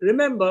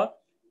 Remember,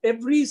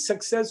 every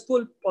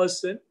successful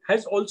person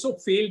has also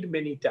failed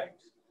many times.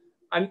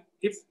 And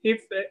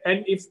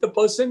if the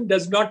person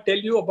does not tell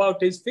you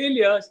about his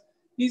failures,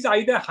 he's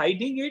either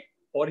hiding it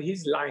or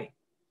he's lying.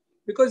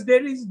 Because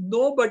there is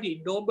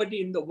nobody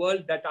in the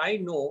world that I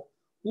know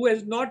who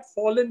has not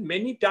fallen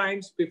many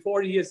times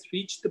before he has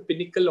reached the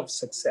pinnacle of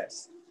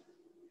success.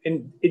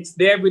 And it's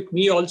there with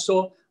me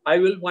also. I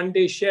will one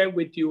day share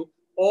with you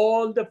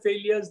all the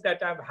failures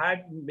that I've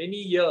had in many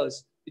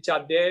years, which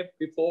are there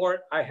before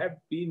I have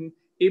been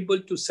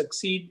able to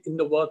succeed in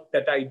the work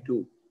that I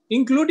do,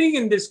 including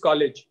in this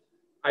college.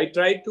 I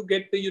tried to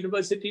get the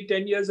university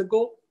 10 years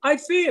ago. I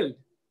failed.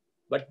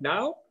 But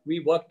now we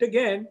worked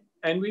again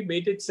and we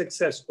made it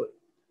successful.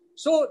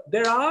 So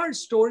there are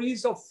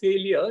stories of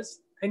failures,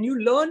 and you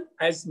learn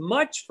as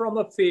much from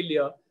a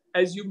failure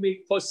as you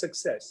make for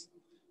success.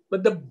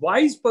 But the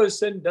wise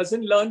person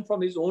doesn't learn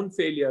from his own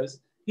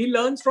failures. He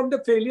learns from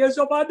the failures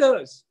of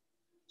others.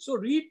 So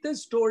read the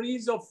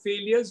stories of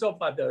failures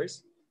of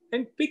others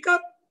and pick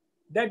up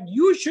that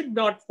you should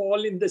not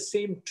fall in the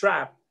same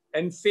trap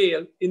and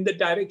fail in the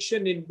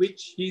direction in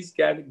which he's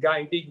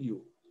guiding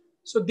you.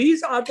 So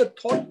these are the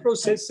thought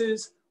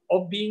processes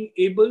of being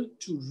able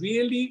to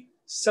really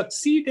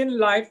succeed in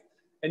life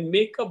and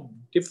make a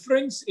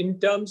difference in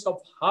terms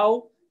of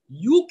how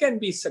you can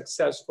be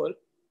successful.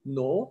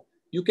 No,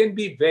 you can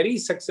be very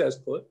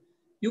successful.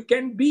 You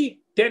can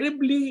be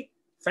terribly,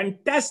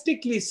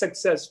 fantastically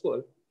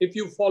successful if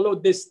you follow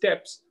these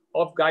steps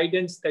of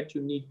guidance that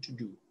you need to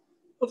do.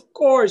 Of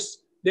course,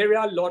 there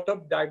are a lot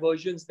of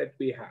diversions that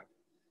we have.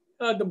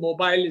 The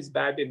mobile is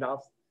bad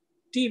enough.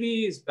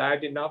 TV is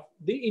bad enough.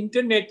 The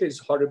internet is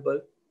horrible.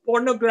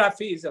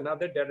 Pornography is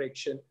another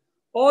direction.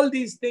 All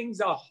these things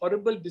are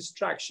horrible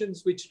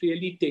distractions which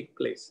really take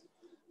place.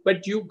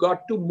 But you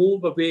got to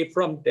move away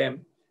from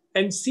them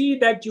and see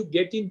that you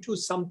get into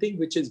something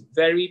which is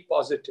very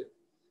positive.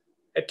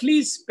 At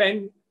least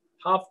spend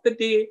half the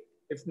day,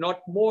 if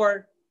not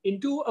more,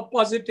 into a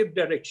positive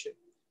direction.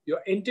 Your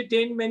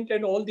entertainment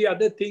and all the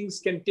other things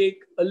can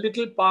take a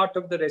little part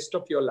of the rest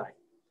of your life.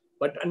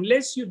 But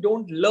unless you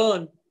don't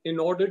learn in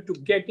order to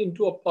get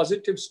into a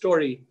positive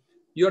story,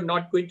 you're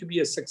not going to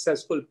be a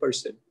successful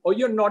person, or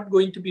you're not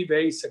going to be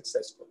very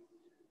successful.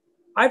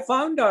 I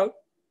found out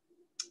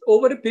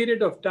over a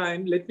period of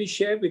time, let me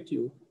share with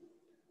you,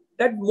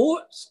 that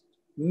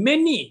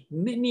many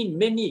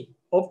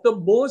of the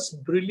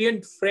most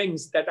brilliant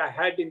friends that I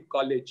had in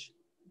college,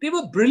 they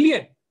were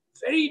brilliant,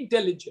 very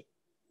intelligent.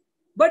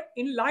 But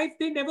in life,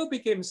 they never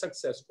became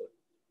successful,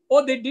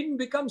 or they didn't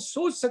become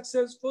so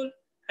successful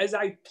as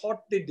I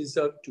thought they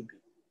deserved to be.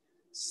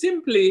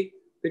 Simply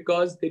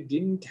because they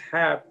didn't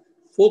have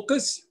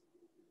focus,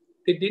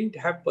 they didn't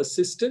have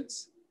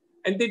persistence,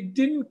 and they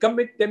didn't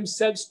commit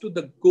themselves to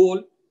the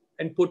goal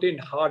and put in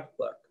hard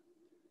work.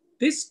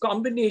 This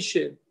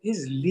combination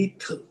is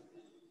lethal.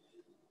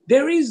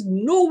 There is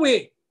no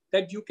way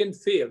that you can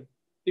fail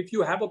if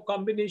you have a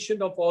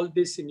combination of all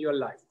this in your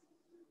life.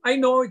 I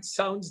know it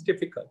sounds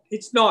difficult.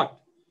 It's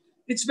not.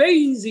 It's very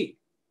easy,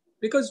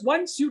 because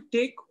once you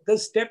take the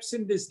steps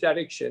in this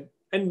direction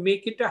and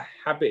make it a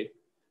habit,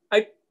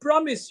 I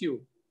promise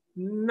you,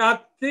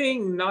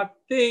 nothing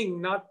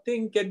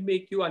can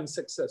make you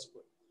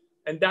unsuccessful.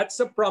 And that's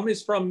a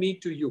promise from me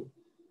to you.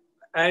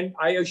 And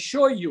I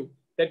assure you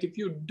that if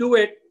you do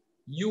it,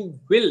 you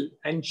will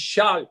and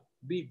shall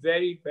be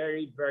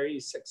very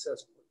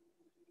successful.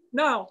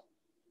 Now,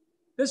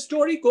 the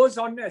story goes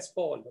on as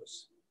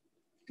follows.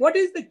 What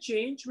is the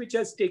change which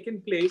has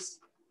taken place,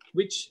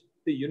 which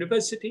the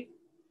university,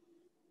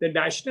 the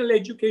national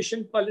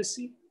education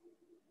policy,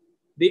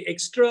 the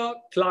extra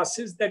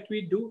classes that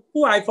we do?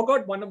 Oh, I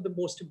forgot one of the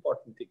most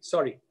important things.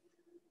 Sorry.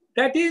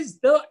 That is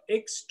the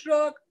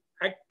extra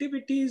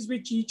activities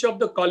which each of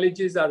the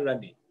colleges are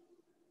running.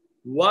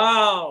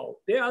 Wow,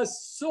 there are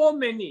so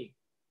many.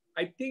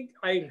 I think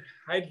I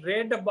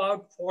read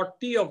about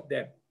 40 of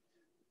them.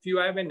 If you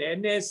have an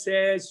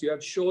NSS, you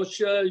have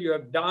social, you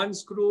have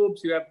dance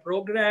groups, you have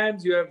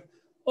programs, you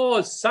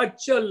have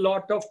such a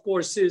lot of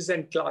courses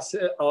and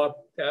classes or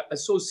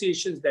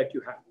associations that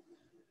you have.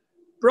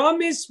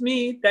 Promise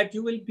me that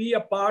you will be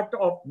a part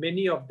of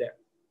many of them.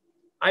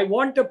 I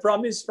want a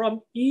promise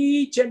from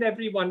each and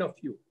every one of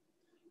you.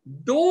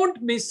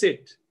 Don't miss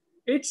it.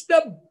 It's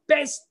the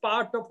best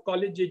part of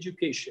college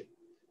education.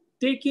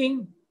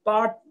 Taking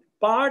part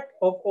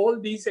of all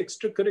these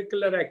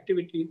extracurricular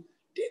activities.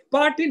 Take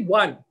part in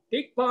one,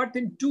 take part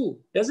in two,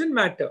 doesn't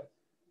matter.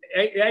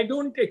 I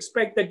don't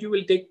expect that you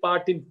will take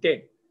part in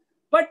 10,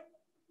 but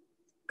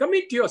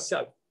commit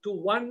yourself to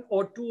 1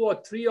 or 2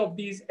 or 3 of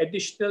these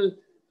additional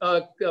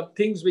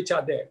things which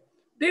are there.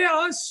 They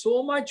are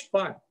so much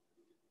fun.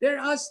 They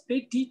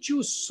teach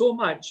you so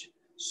much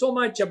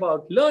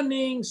about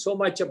learning, so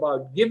much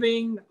about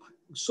giving,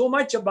 so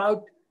much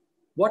about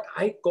what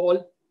I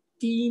call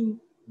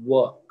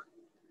teamwork.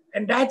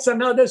 And that's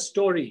another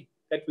story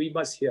that we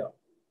must hear.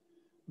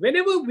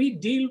 Whenever we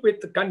deal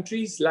with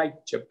countries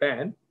like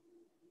Japan,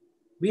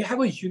 we have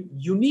a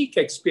unique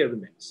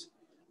experiments.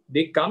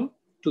 They come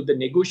to the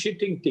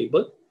negotiating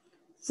table,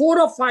 4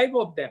 or 5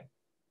 of them,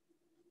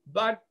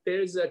 but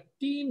there is a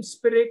team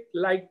spirit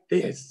like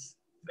this,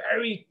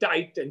 very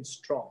tight and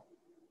strong.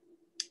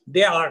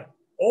 They are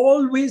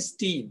always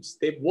teams.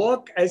 They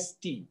work as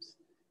teams.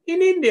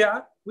 In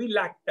India, we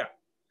lack that.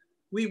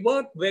 We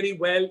work very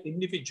well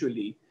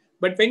individually,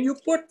 but when you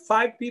put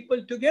 5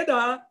 people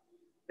together,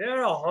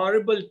 they're a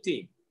horrible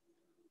team.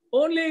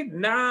 Only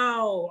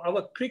now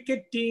our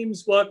cricket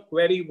teams work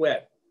very well.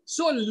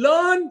 So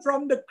learn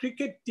from the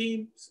cricket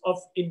teams of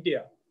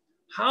India,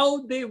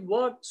 how they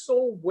work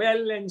so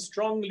well and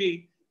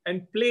strongly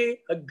and play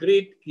a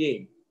great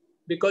game,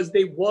 because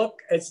they work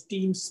as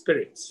team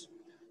spirits.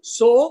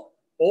 So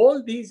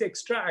all these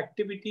extra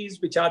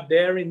activities which are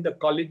there in the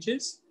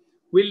colleges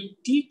will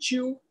teach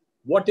you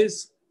what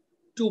is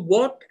to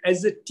work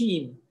as a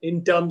team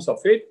in terms of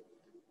it.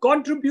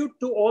 Contribute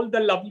to all the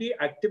lovely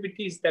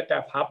activities that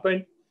have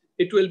happened.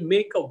 It will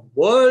make a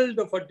world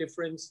of a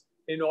difference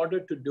in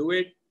order to do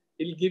it.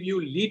 It'll give you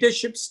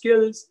leadership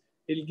skills.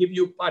 It'll give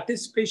you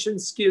participation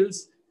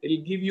skills.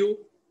 It'll give you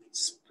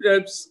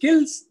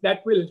skills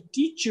that will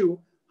teach you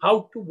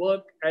how to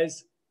work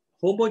as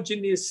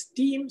homogeneous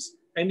teams,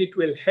 and it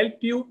will help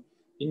you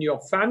in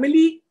your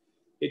family.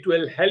 It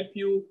will help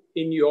you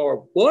in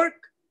your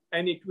work,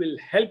 and it will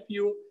help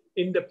you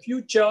in the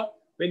future.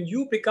 When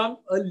you become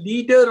a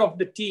leader of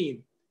the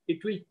team,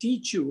 it will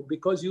teach you,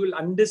 because you will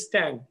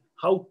understand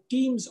how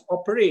teams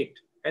operate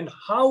and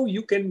how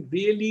you can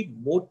really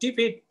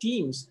motivate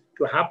teams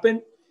to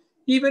happen,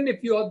 even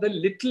if you are the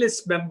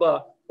littlest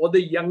member or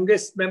the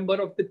youngest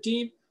member of the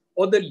team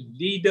or the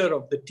leader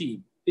of the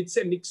team. it's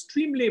an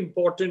extremely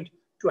important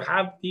to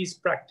have these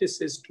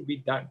practices to be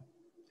done.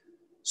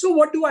 So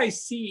what do I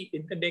see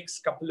in the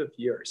next couple of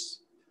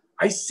years?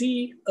 I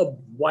see a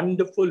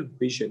wonderful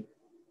vision.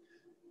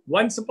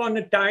 Once upon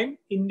a time,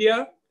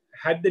 India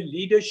had the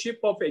leadership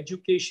of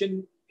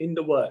education in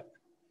the world.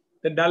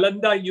 The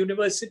Nalanda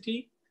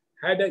University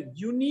had a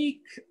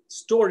unique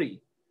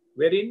story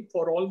wherein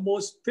for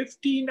almost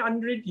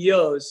 1500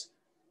 years,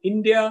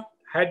 India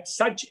had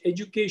such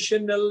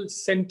educational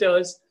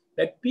centers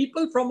that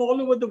people from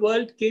all over the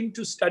world came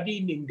to study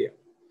in India.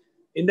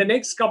 In the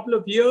next couple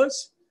of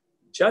years,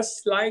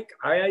 just like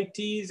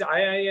IITs,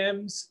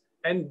 IIMs,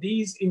 and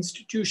these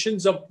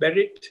institutions of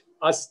merit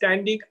are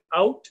standing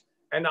out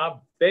and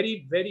are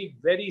very, very,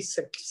 very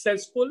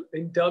successful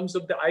in terms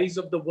of the eyes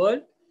of the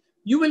world,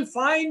 you will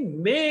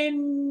find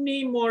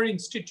many more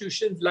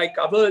institutions like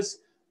ours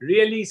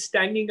really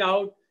standing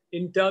out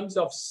in terms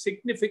of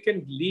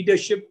significant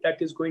leadership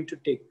that is going to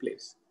take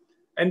place.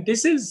 And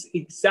this is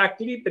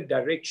exactly the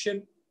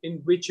direction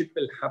in which it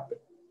will happen.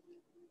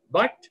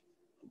 But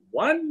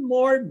one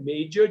more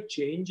major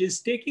change is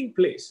taking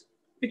place,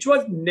 which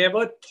was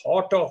never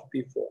thought of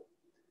before.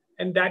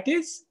 And that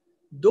is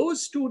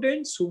those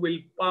students who will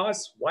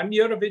pass 1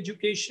 year of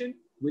education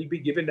will be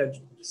given a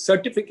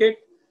certificate.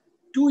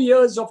 2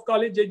 years of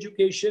college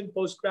education,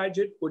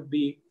 postgraduate would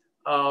be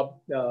a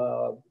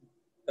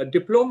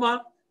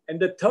diploma, and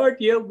the third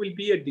year will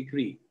be a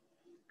degree.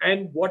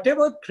 And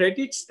whatever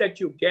credits that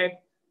you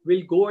get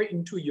will go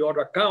into your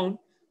account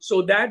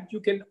so that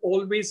you can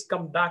always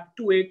come back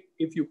to it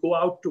if you go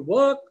out to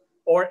work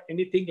or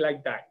anything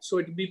like that. So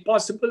it will be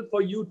possible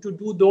for you to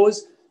do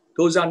those.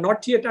 Those are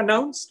not yet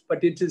announced,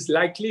 but it is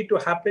likely to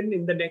happen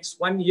in the next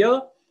 1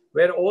 year,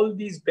 where all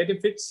these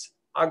benefits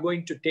are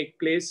going to take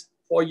place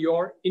for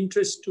your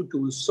interest to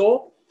do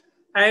so.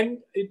 And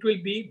it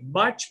will be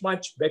much,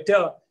 much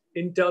better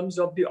in terms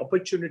of the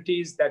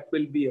opportunities that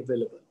will be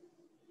available.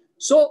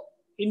 So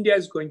India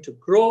is going to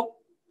grow.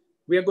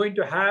 We are going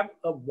to have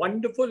a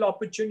wonderful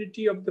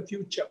opportunity of the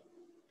future.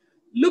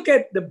 Look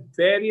at the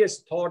various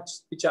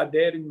thoughts which are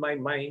there in my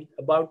mind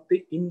about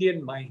the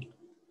Indian mind.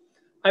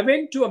 I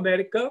went to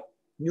America,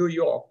 New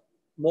York,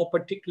 more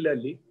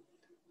particularly,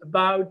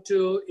 about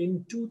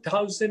in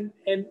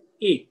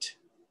 2008.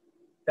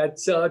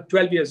 That's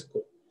 12 years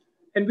ago.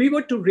 And we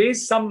were to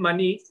raise some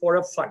money for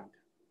a fund.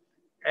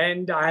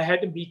 And I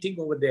had a meeting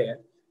over there.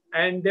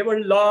 And there were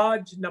a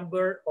large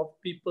number of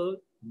people,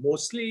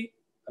 mostly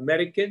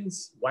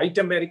Americans, white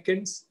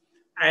Americans.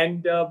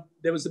 And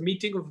there was a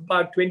meeting of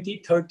about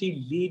 20,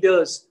 30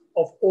 leaders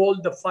of all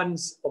the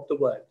funds of the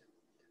world.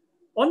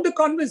 On the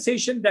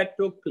conversation that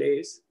took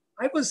place,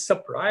 I was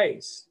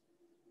surprised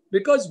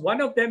because one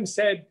of them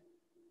said,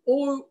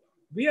 "Oh,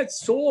 we are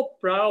so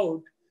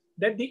proud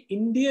that the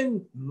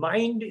Indian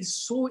mind is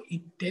so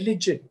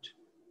intelligent.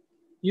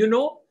 You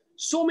know,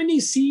 so many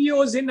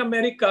CEOs in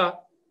America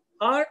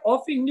are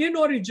of Indian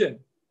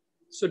origin."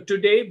 So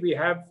today we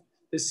have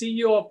the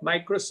CEO of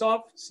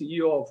Microsoft,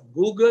 CEO of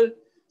Google,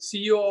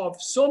 CEO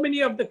of so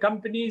many of the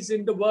companies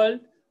in the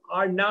world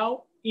are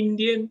now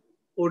Indian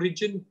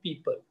origin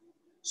people.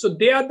 So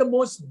they are the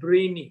most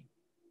brainy.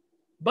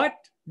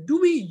 But do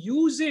we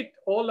use it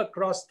all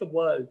across the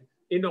world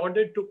in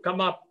order to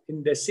come up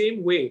in the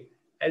same way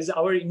as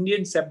our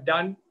Indians have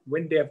done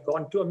when they have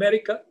gone to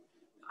America?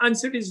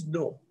 Answer is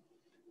no.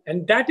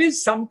 And that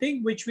is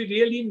something which we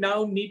really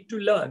now need to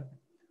learn.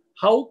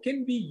 How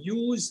can we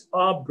use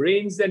our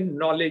brains and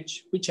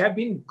knowledge, which have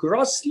been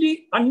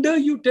grossly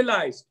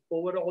underutilized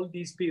over all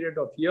these period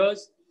of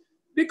years,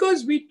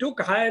 because we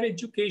took higher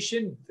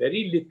education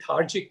very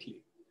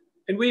lethargically.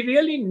 And we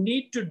really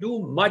need to do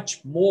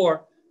much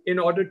more in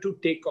order to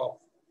take off.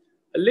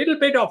 A little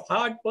bit of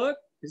hard work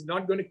is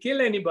not going to kill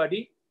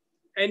anybody,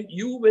 and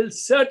you will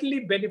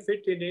certainly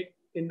benefit in it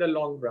in the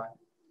long run.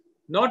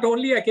 Not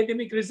only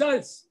academic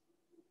results,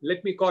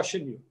 let me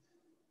caution you.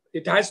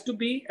 It has to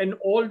be an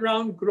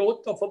all-round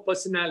growth of a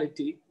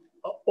personality,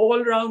 an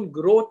all-round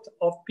growth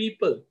of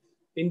people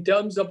in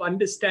terms of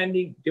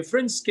understanding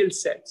different skill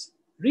sets,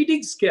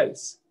 reading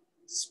skills,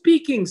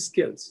 speaking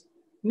skills,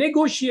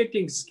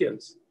 negotiating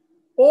skills,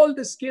 all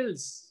the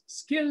skills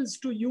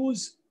to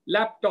use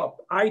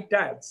laptop,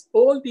 iPads,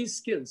 all these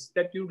skills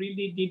that you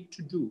really need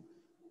to do.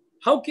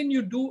 How can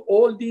you do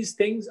all these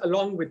things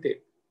along with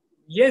it?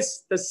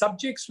 Yes, the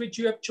subjects which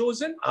you have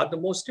chosen are the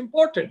most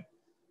important.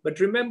 But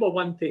remember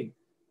one thing,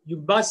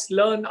 you must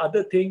learn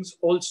other things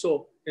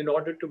also in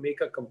order to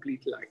make a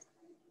complete life.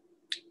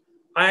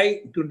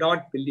 I do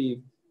not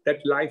believe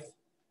that life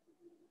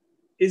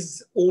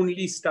is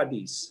only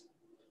studies.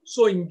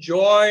 So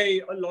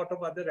enjoy a lot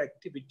of other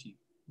activity,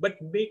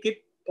 but make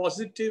it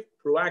positive,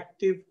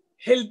 proactive,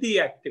 healthy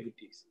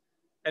activities,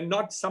 and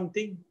not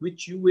something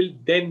which you will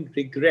then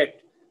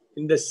regret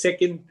in the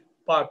second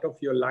part of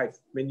your life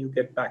when you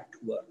get back to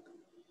work.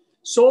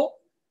 So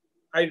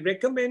I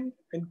recommend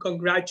and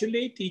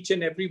congratulate each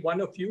and every one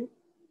of you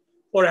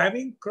for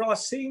having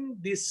crossing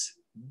this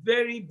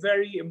very,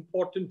 very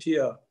important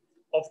year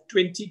of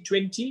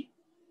 2020,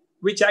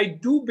 which I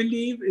do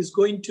believe is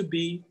going to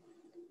be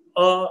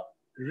a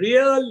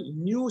real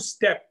new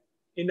step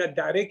in a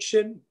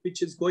direction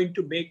which is going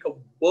to make a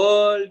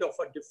world of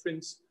a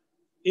difference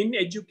in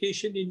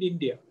education in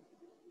India.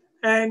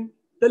 And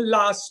the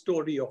last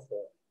story of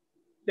all,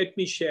 let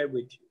me share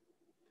with you.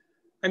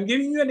 I'm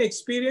giving you an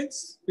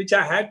experience which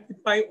I had with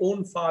my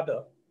own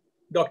father,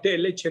 Dr.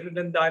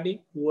 Hiranandani,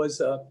 who was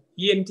an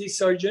ENT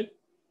surgeon.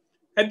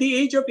 At the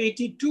age of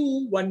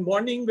 82, one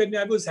morning when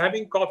I was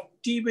having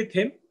tea with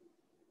him,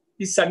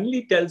 he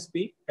suddenly tells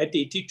me at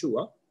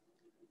 82,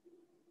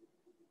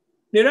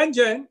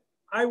 Niranjan,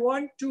 I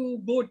want to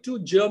go to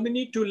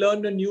Germany to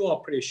learn a new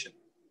operation.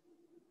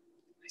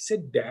 I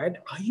said, Dad,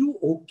 are you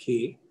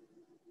okay?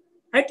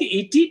 At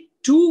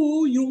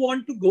 82, you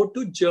want to go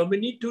to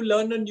Germany to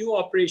learn a new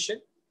operation?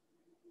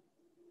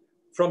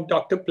 From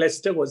Dr.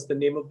 Plester was the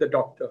name of the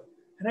doctor.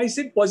 And I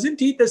said, wasn't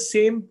he the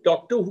same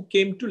doctor who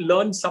came to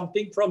learn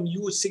something from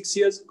you 6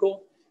 years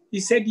ago? He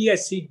said,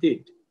 yes, he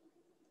did.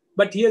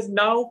 But he has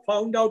now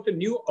found out a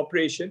new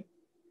operation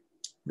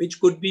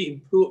which could be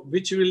improved,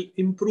 which will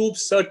improve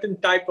certain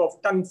type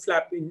of tongue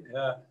flapping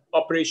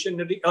operation,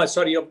 of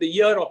the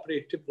ear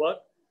operative work.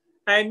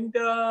 And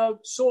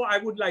so I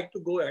would like to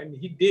go, and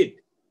he did.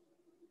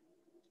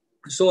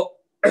 So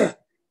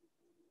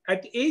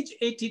at age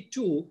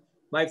 82,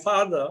 my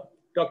father,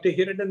 Dr.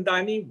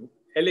 Hiranandani,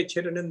 LH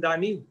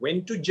Hiranandani,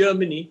 went to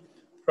Germany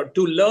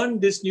to learn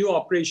this new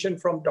operation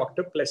from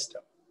Dr. Plester.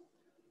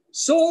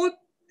 So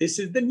this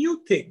is the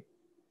new thing.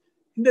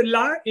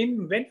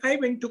 When I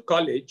went to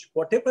college,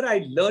 whatever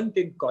I learned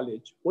in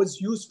college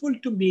was useful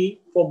to me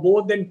for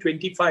more than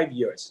 25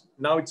 years.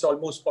 Now it's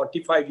almost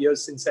 45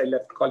 years since I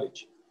left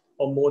college,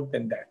 or more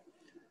than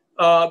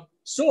that.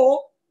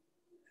 So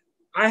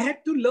I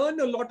had to learn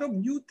a lot of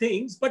new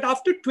things, but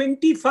after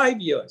 25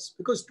 years,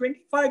 because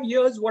 25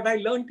 years, what I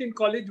learned in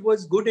college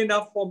was good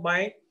enough for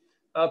my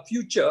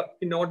future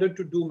in order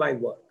to do my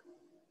work.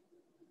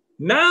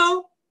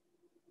 Now,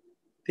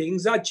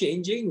 things are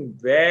changing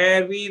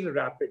very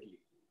rapidly.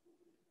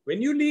 When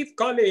you leave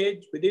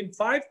college, within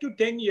 5 to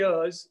 10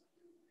 years,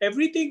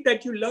 everything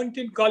that you learned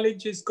in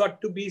college has got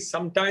to be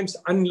sometimes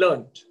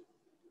unlearned.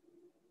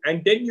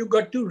 And then you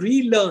got to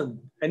relearn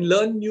and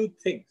learn new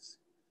things.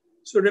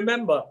 So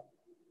remember,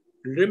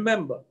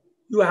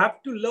 you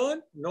have to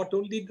learn not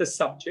only the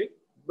subject,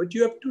 but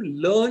you have to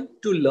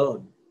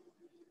learn.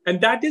 And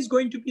that is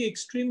going to be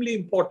extremely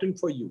important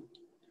for you.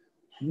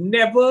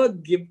 Never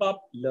give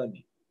up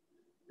learning.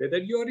 Whether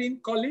you're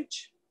in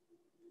college,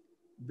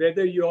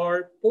 whether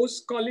you're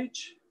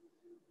post-college,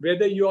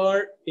 whether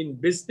you're in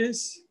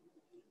business,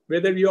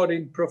 whether you're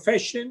in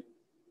profession,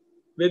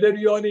 whether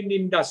you're in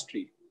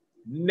industry,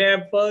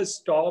 never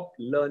stop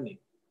learning.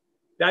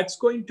 That's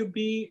going to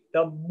be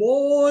the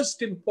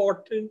most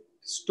important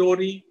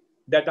story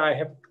that I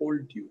have told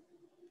you.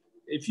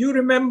 If you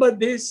remember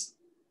this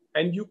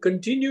and you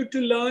continue to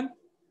learn,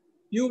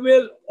 you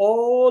will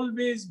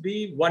always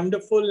be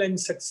wonderful and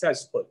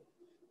successful.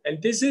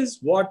 And this is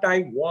what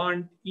I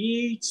want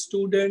each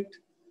student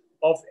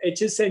of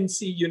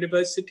HSNC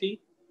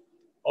University,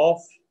 of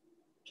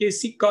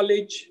KC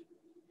College,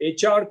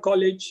 HR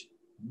College,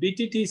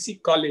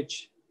 BTTC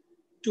College,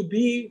 to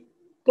be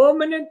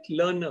permanent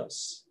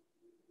learners.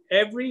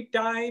 Every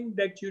time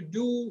that you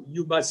do,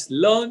 you must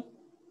learn,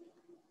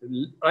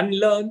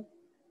 unlearn,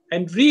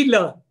 and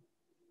relearn.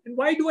 And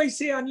why do I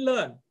say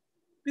unlearn?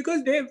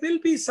 Because there will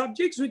be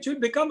subjects which will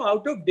become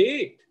out of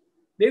date.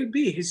 There will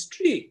be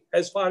history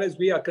as far as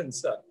we are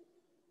concerned.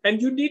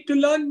 And you need to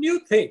learn new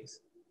things.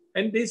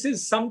 And this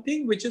is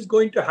something which is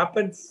going to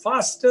happen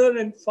faster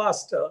and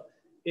faster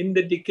in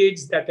the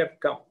decades that have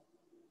come.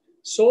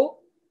 So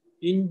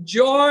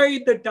enjoy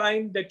the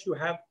time that you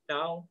have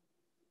now,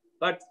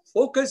 but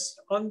focus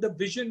on the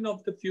vision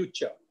of the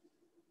future.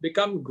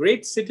 Become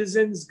great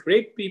citizens,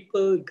 great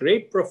people,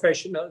 great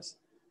professionals,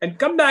 and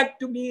come back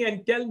to me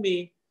and tell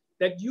me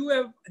that you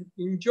have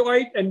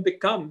enjoyed and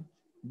become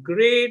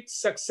great,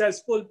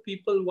 successful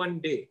people one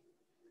day.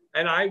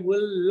 And I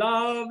will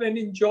love and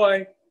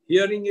enjoy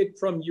hearing it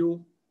from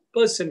you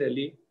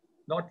personally,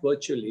 not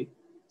virtually.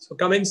 So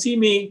come and see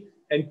me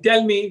and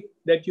tell me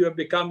that you have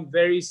become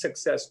very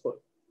successful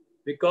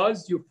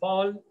because you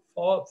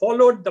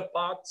followed the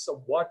paths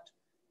of what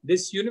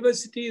this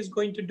university is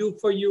going to do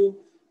for you,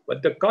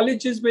 what the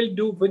colleges will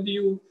do for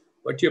you,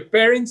 what your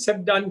parents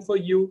have done for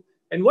you,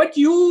 and what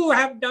you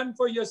have done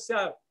for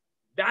yourself.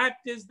 That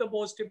is the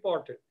most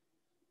important.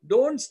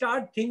 Don't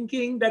start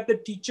thinking that the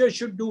teacher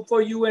should do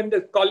for you and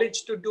the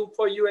college to do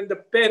for you and the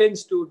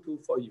parents to do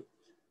for you.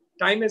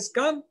 Time has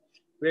come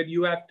where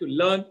you have to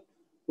learn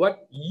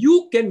what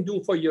you can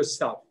do for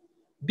yourself.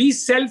 Be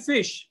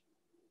selfish.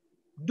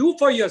 Do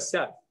for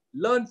yourself.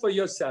 Learn for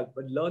yourself,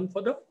 but learn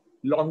for the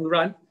long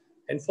run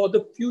and for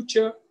the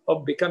future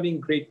of becoming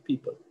great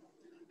people.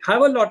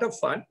 Have a lot of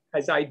fun,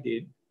 as I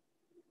did.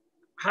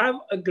 Have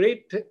a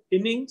great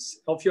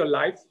innings of your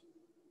life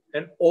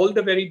and all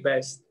the very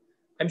best.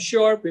 I'm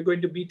sure we're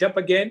going to meet up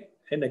again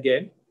and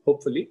again,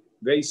 hopefully,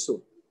 very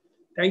soon.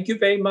 Thank you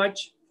very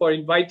much for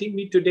inviting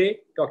me today,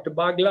 Dr.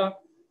 Bagla,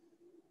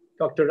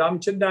 Dr.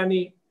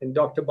 Ramchandani, and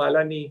Dr.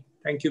 Balani.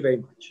 Thank you very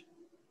much.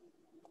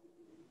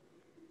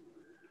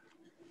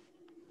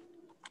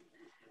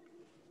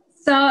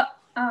 So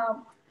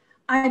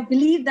I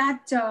believe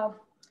that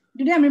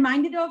today I'm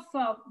reminded of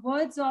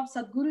words of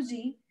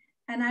Sadhguruji,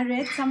 and I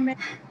read somewhere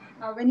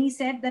when he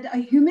said that a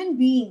human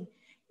being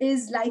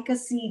is like a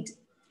seed.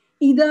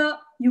 Either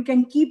you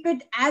can keep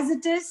it as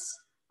it is,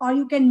 or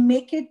you can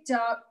make it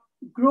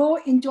grow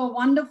into a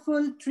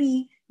wonderful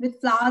tree with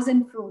flowers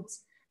and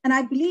fruits. And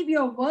I believe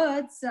your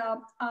words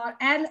are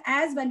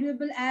as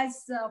valuable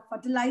as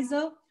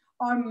fertilizer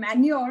or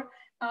manure,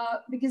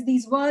 because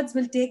these words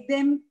will take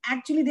them.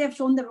 Actually, they have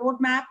shown the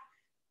roadmap.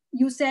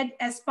 You said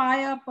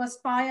aspire,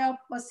 perspire,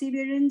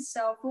 perseverance,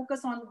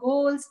 focus on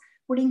goals,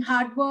 putting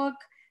hard work,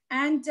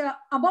 and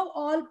above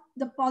all,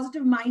 the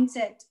positive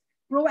mindset,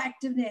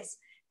 proactiveness,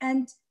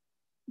 and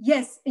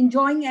yes,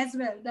 enjoying as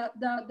well.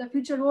 The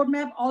future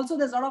roadmap also,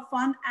 there's a lot of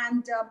fun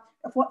and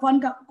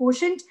fun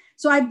quotient.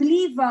 So I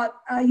believe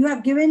you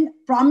have given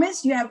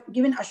promise, you have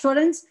given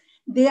assurance.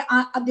 They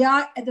are at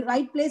the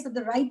right place at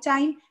the right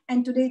time,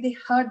 and today they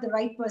heard the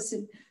right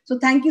person. So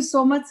thank you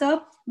so much,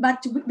 sir.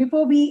 But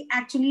before we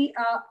actually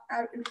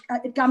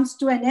it comes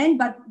to an end,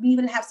 but we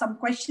will have some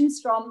questions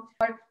from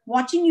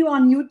watching you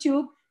on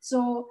YouTube.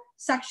 So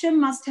Saksham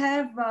must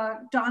have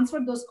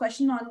transferred those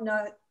questions on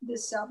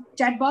this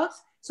chat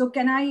box. So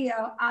can I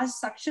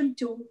ask Saksham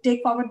to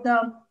take forward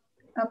the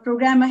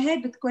program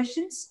ahead with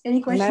questions?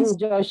 Any questions?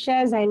 Ma'am,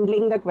 Joshua is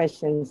handling the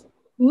questions.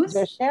 Who's?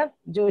 Joshua,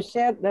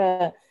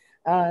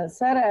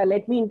 sir,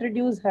 let me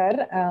introduce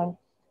her.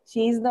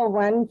 She is the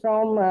one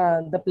from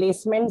the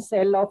placement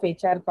cell of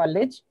HR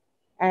College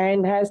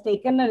and has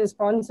taken a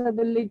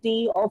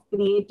responsibility of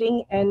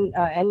creating and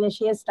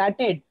she has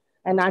started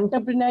an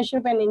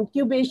entrepreneurship and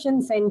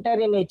incubation center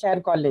in HR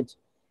College.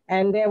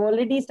 And they have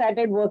already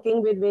started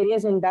working with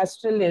various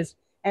industrialists.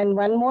 And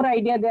one more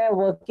idea they are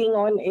working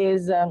on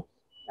is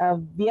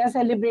we are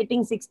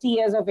celebrating 60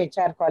 years of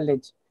HR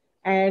College.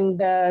 And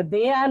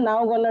they are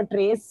now going to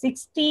trace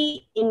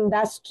 60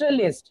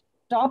 industrialists,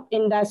 top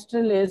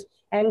industrialists,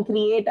 and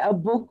create a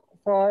book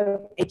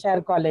for HR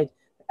College.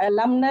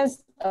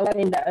 Alumnus or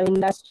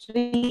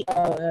industry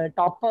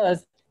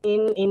toppers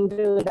into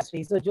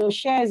industry. So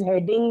Joshua is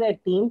heading the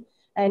team.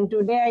 And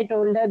today I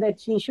told her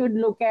that she should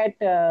look at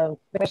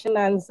question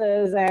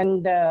answers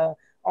and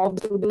of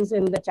students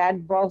in the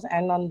chat box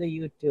and on the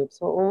YouTube.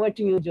 So over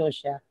to you,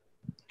 Joshua.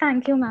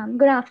 Thank you, ma'am.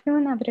 Good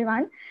afternoon,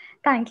 everyone.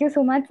 Thank you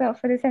so much for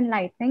this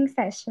enlightening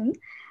session.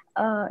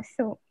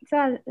 So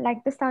I'd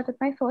like to start with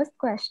my first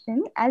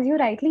question. As you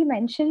rightly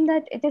mentioned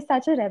that it is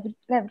such a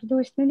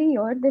revolutionary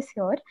year this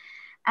year,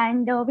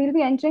 and we'll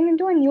be entering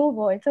into a new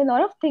world. So a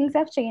lot of things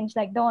have changed,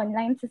 like the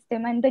online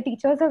system, and the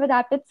teachers have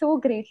adapted so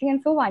greatly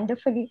and so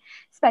wonderfully,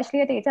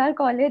 especially at HR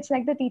College,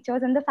 like the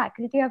teachers and the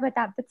faculty have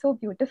adapted so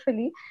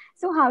beautifully.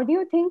 So how do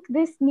you think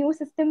this new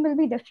system will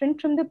be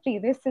different from the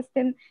previous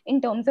system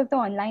in terms of the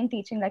online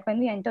teaching, like when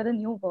we enter the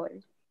new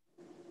world?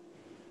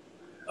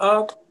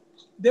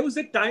 There was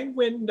a time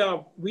when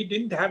we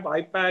didn't have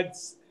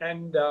iPads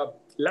and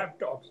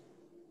laptops,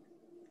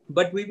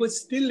 but we were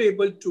still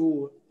able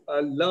to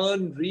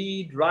learn,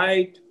 read,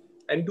 write,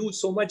 and do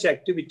so much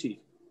activity.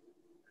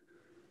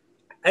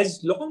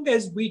 As long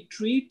as we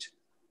treat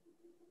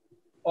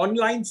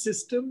online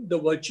system, the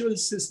virtual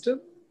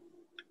system,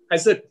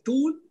 as a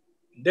tool,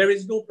 there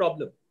is no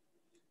problem.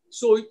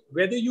 So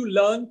whether you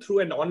learn through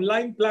an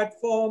online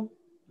platform,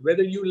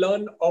 whether you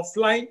learn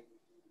offline,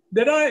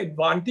 there are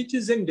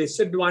advantages and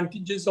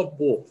disadvantages of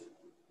both.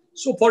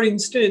 So for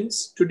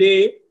instance,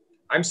 today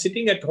I'm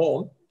sitting at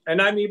home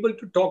and I'm able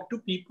to talk to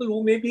people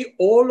who may be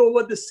all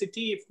over the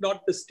city, if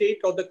not the state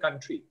or the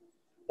country,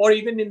 or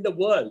even in the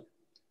world.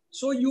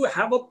 So you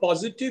have a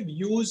positive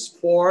use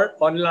for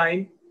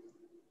online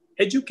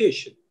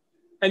education.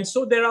 And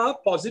so there are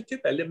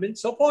positive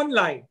elements of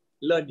online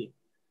learning.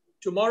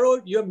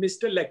 Tomorrow you have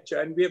missed a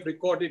lecture and we have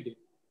recorded it.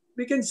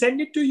 We can send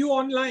it to you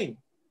online.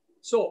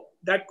 So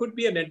that could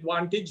be an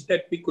advantage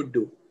that we could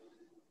do.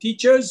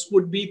 Teachers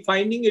would be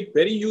finding it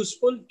very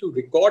useful to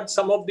record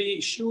some of the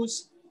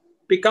issues,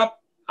 pick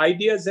up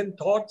ideas and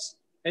thoughts,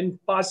 and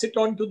pass it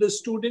on to the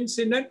students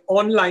in an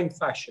online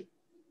fashion.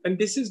 And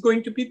this is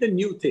going to be the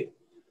new thing.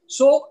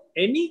 So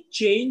any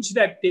change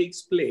that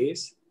takes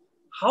place,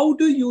 how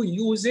do you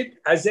use it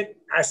as an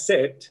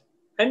asset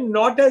and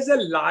not as a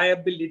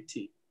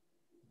liability?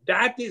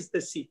 That is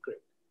the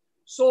secret.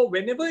 So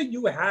whenever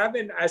you have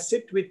an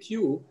asset with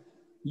you,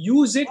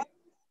 use it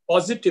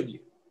positively,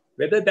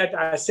 whether that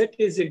asset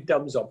is in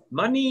terms of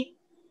money,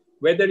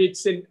 whether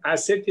it's an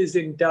asset is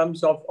in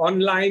terms of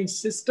online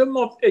system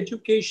of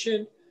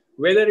education,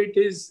 whether it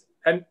is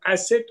an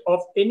asset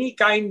of any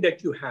kind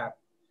that you have.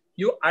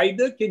 You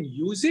either can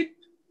use it,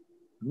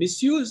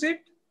 misuse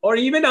it, or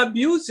even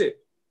abuse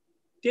it.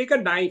 Take a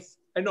knife,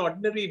 an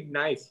ordinary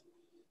knife.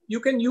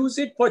 You can use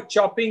it for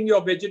chopping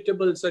your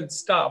vegetables and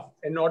stuff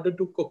in order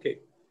to cook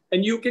it.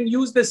 And you can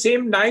use the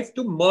same knife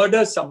to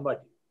murder somebody.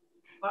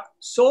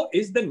 So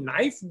is the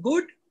knife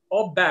good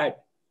or bad?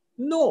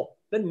 No,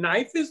 the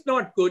knife is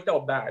not good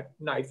or bad.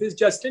 Knife is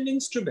just an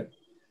instrument.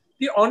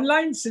 The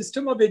online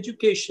system of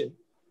education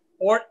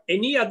or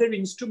any other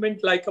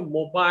instrument like a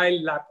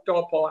mobile,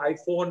 laptop, or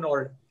iPhone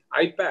or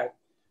iPad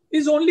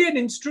is only an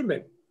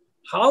instrument.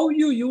 How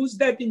you use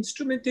that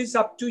instrument is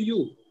up to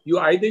you. You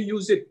either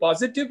use it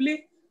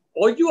positively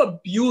or you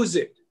abuse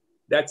it.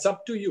 That's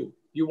up to you.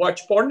 You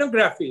watch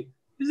pornography,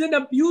 it's an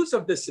abuse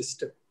of the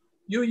system.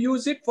 You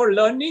use it for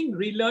learning,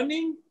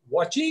 relearning,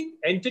 watching,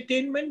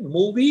 entertainment,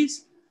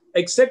 movies,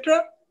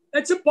 etc.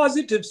 That's a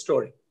positive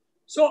story.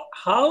 So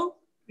how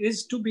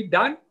is to be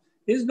done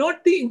is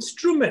not the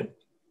instrument.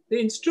 The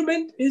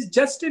instrument is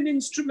just an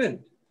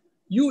instrument.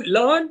 You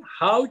learn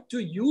how to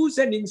use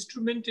an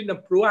instrument in a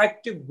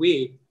proactive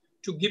way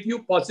to give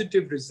you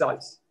positive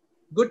results.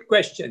 Good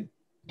question.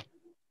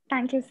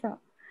 Thank you, sir.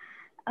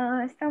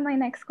 So my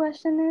next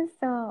question is,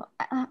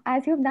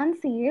 as you've done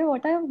CA,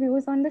 what are your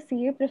views on the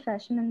CA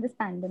profession in this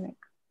pandemic?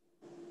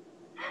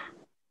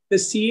 The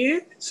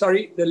CA,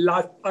 sorry, the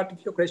last part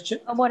of your question.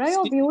 What are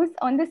your views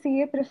on the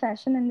CA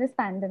profession in this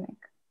pandemic?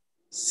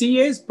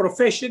 CA's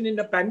profession in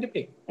a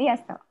pandemic?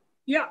 Yes, sir.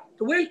 Yeah,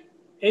 well,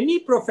 any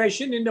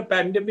profession in a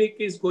pandemic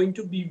is going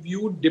to be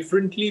viewed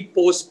differently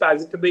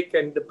post-pandemic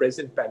and the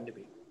present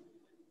pandemic.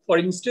 For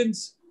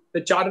instance, the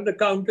chartered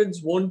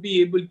accountants won't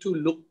be able to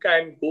look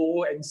and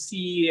go and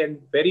see and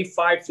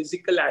verify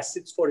physical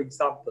assets, for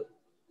example.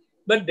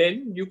 But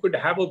then you could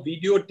have a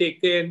video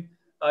taken,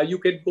 you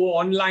can go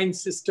online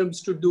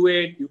systems to do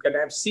it, you can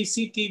have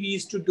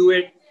CCTVs to do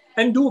it,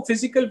 and do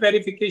physical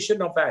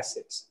verification of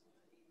assets.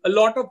 A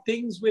lot of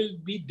things will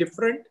be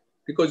different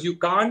because you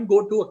can't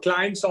go to a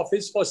client's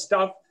office for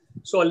stuff.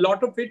 So a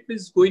lot of it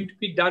is going to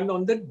be done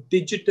on the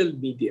digital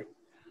media.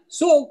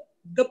 So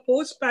the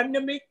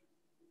post-pandemic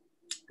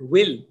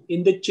will,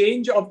 in the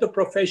change of the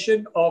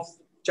profession of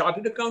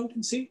chartered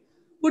accountancy,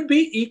 would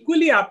be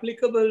equally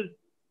applicable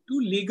to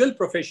legal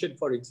profession,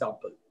 for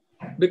example,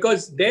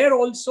 because there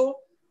also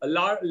a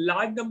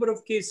large number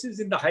of cases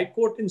in the High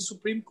Court and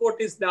Supreme Court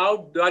is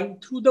now done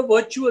through the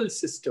virtual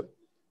system,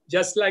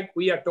 just like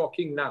we are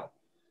talking now.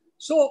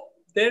 So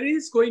there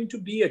is going to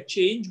be a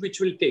change which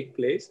will take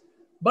place,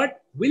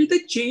 but will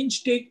the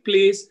change take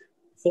place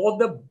for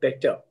the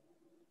better?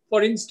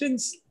 For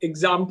instance,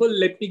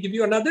 let me give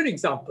you another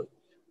example.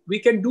 We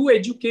can do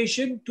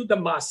education to the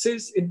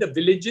masses in the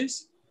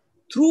villages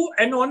through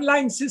an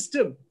online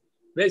system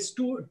where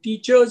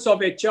teachers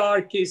of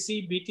HR,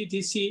 KC,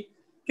 BTTC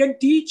can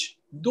teach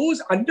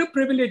those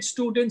underprivileged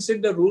students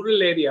in the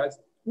rural areas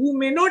who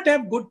may not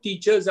have good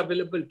teachers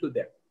available to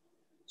them.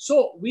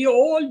 So we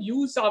all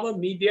use our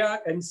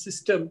media and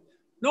system,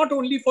 not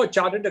only for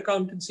chartered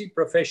accountancy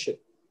profession,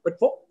 but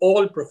for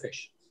all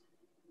professions.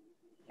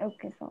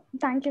 Okay, so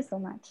thank you so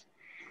much.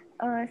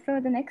 So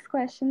the next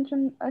question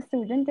from a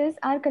student is,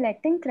 are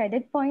collecting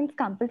credit points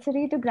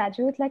compulsory to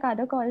graduate like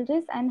other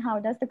colleges, and how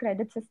does the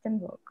credit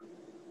system work?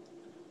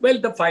 Well,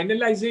 the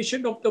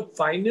finalization of the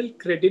final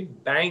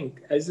credit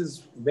bank, as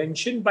is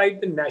mentioned by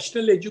the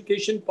National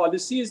Education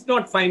Policy, is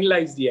not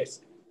finalized yet.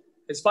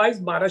 As far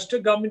as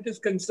Maharashtra government is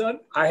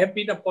concerned, I have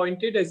been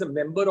appointed as a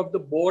member of the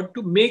board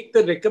to make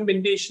the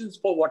recommendations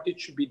for what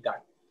it should be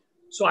done.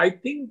 So I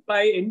think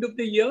by end of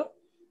the year,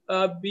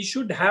 we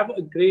should have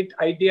a great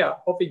idea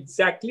of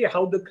exactly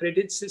how the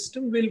credit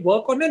system will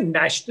work on a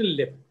national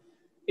level.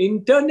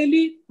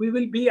 Internally, we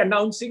will be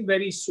announcing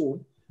very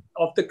soon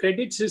of the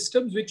credit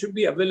systems which will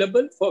be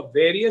available for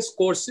various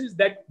courses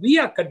that we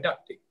are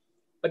conducting.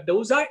 But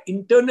those are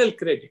internal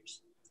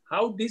credits.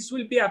 How this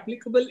will be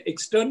applicable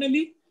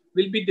externally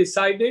will be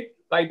decided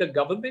by the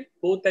government,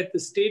 both at the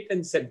state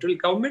and central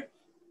government.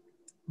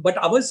 But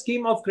our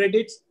scheme of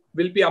credits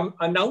will be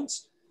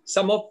announced,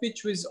 some of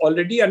which was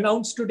already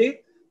announced today,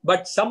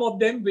 but some of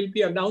them will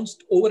be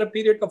announced over a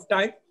period of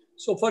time.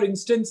 So for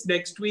instance,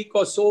 next week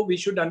or so, we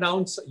should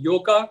announce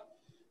yoga,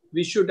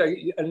 we should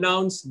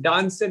announce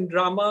dance and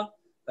drama,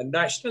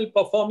 national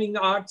performing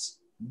arts,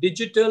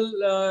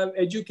 digital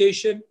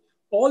education.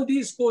 All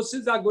these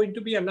courses are going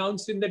to be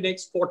announced in the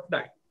next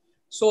fortnight.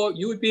 So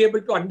you will be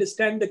able to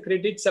understand the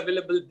credits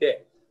available there.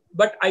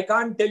 But I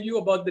can't tell you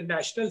about the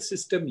national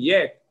system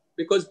yet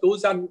because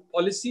those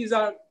policies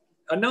are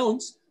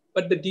announced,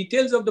 but the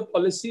details of the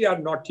policy are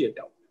not yet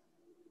out.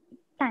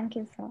 Thank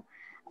you, sir.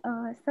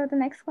 So the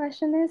next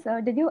question is,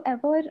 did you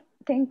ever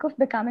think of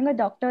becoming a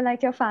doctor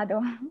like your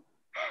father?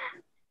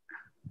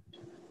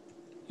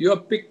 You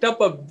have picked up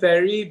a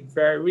very,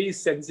 very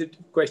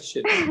sensitive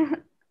question.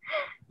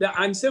 The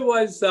answer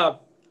was,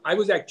 I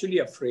was actually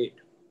afraid.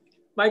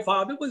 My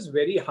father was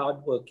very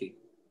hardworking,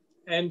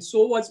 and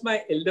so was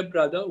my elder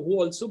brother,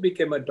 who also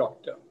became a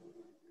doctor.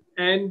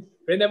 And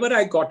whenever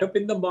I got up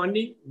in the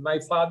morning, my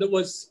father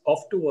was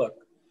off to work.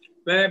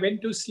 When I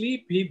went to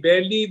sleep, he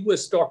barely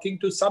was talking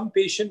to some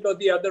patient or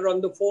the other on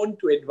the phone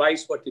to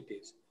advise what it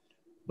is.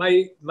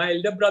 My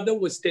elder brother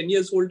was 10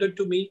 years older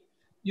to me,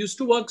 used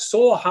to work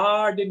so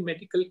hard in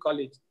medical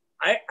college.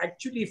 I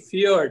actually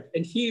feared,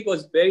 and he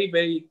was very,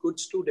 very good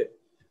student.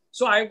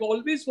 So I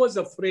always was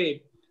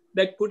afraid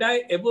that could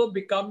I ever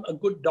become a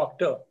good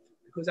doctor,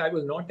 because I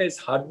was not as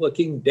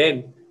hardworking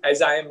then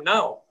as I am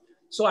now.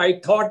 So I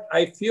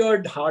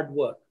feared hard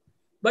work.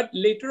 But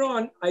later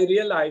on, I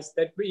realized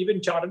that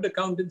even chartered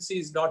accountancy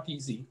is not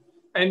easy.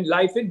 And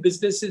life in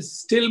business is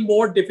still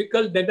more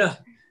difficult than a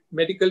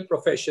medical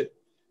profession.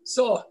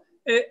 So,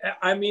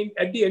 I mean,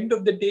 at the end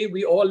of the day,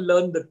 we all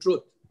learn the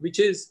truth, which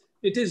is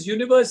it is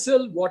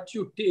universal what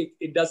you take.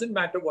 It doesn't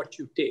matter what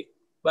you take,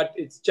 but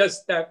it's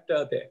just that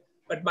there.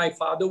 But my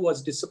father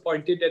was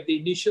disappointed at the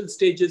initial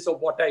stages of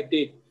what I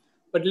did.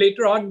 But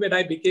later on, when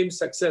I became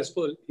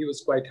successful, he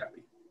was quite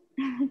happy.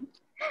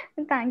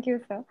 Thank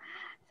you, sir.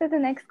 So the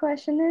next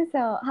question is,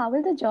 how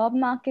will the job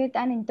market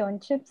and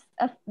internships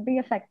be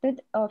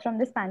affected from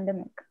this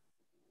pandemic?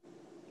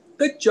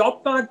 The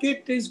job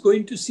market is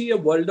going to see a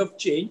world of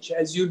change.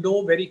 As you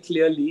know very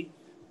clearly,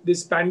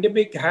 this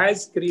pandemic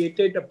has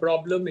created a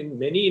problem in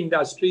many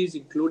industries,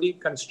 including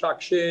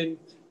construction,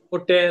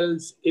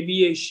 hotels,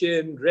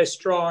 aviation,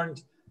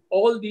 restaurants.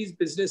 All these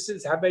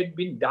businesses have had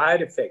been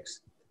dire effects.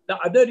 The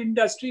other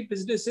industry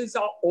businesses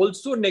are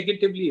also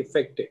negatively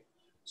affected.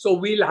 So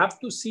we'll have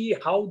to see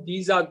how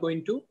these are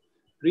going to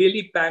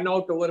really pan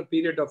out over a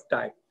period of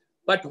time.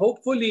 But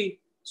hopefully,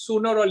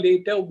 sooner or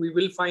later, we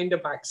will find a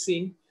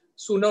vaccine.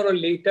 Sooner or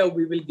later,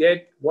 we will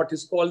get what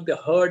is called the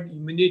herd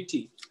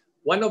immunity.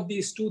 One of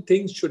these two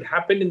things should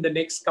happen in the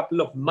next couple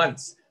of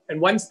months.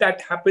 And once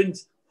that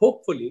happens,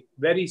 hopefully,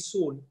 very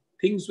soon,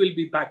 things will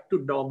be back to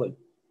normal.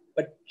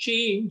 But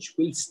change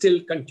will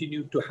still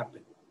continue to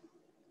happen.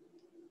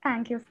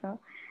 Thank you, sir.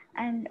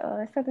 And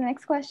so the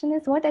next question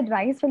is, what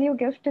advice will you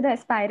give to the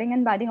aspiring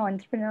and budding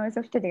entrepreneurs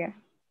of today?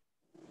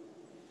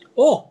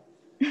 Oh,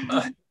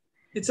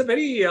 it's a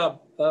very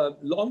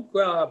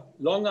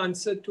long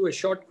answer to a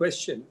short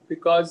question,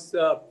 because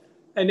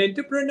an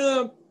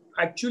entrepreneur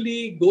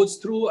actually goes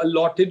through a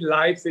lot in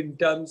life in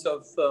terms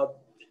of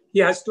he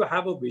has to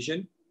have a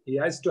vision, he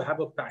has to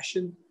have a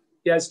passion,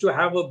 he has to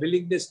have a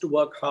willingness to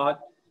work hard,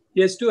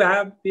 he has to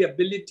have the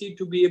ability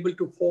to be able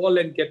to fall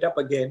and get up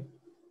again,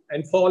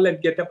 and fall and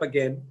get up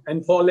again,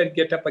 and fall and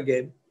get up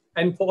again,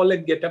 and fall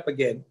and get up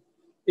again.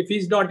 If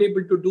he's not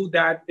able to do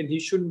that, then he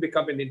shouldn't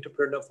become an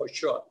entrepreneur for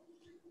sure.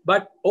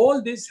 But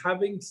all this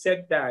having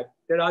said that,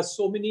 there are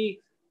so many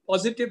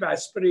positive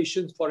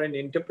aspirations for an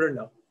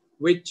entrepreneur,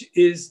 which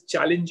is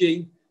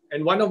challenging.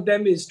 And one of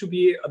them is to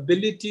be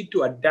ability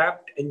to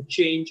adapt and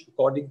change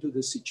according to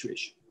the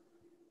situation.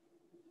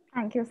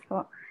 Thank you,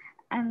 sir.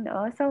 And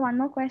so one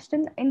more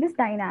question. In this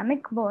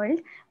dynamic world,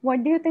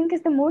 what do you think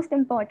is the most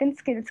important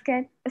skill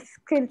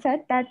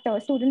set that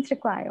students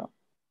require?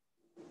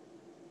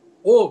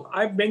 Oh,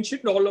 I've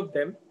mentioned all of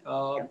them.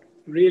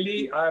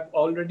 Really, I've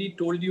already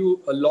told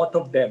you a lot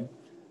of them.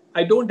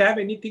 I don't have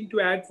anything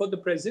to add for the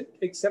present,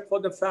 except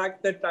for the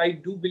fact that I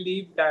do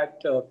believe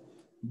that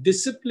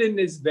discipline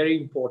is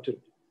very important.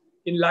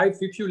 In life,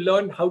 if you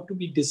learn how to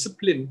be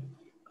disciplined,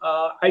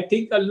 I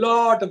think a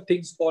lot of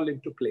things fall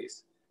into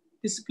place.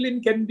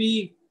 Discipline can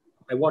be,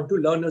 I want to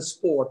learn a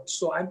sport,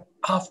 so I'm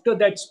after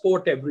that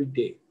sport every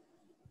day.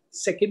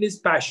 Second is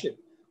passion,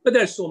 but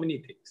there are so many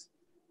things.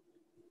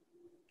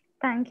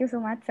 Thank you so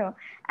much, sir.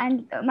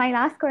 And my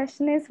last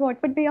question is, what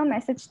would be your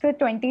message to the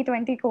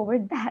 2020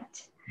 COVID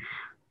batch?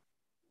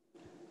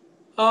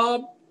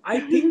 I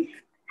think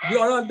you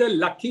are the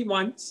lucky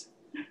ones.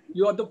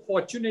 You are the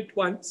fortunate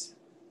ones.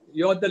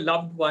 You're the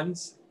loved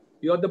ones.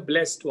 You're the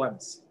blessed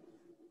ones.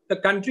 The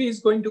country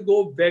is going to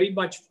go very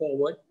much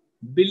forward.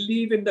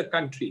 Believe in the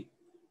country.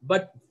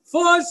 But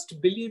first,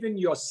 believe in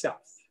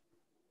yourself.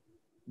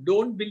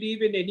 Don't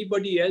believe in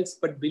anybody else,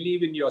 but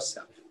believe in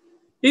yourself.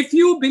 If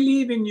you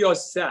believe in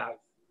yourself,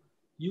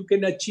 you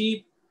can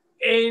achieve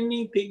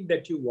anything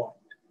that you want.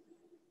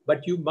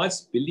 But you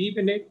must believe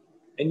in it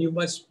and you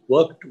must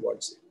work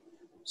towards it.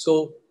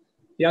 So,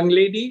 young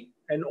lady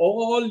and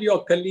all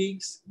your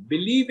colleagues,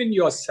 believe in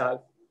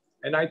yourself,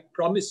 and I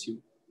promise you,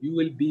 you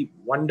will be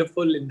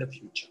wonderful in the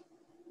future.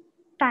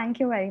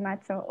 Thank you very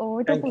much, sir.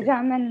 Over to Pooja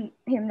and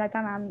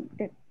Himlata ma'am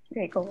to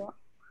take over.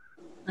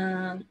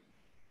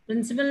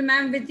 Principal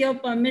ma'am, with your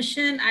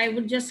permission, I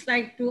would just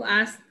like to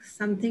ask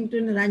something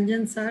to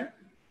Niranjan sir.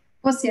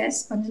 Of course,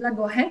 yes. Manjula,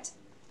 go ahead.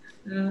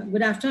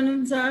 Good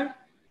afternoon, sir.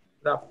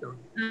 Good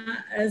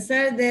afternoon.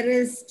 Sir, there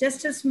is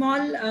just a small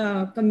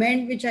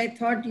comment which I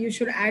thought you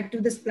should add to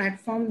this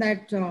platform,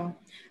 that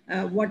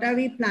what are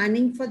we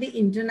planning for the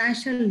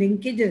international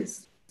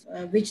linkages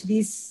which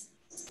these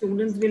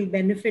students will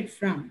benefit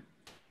from?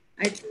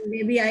 I think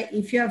maybe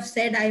if you have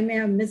said, I may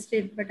have missed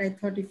it, but I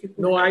thought if you could.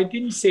 No, I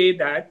didn't say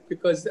that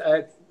because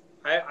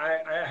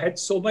I had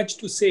so much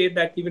to say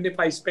that even if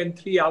I spend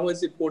 3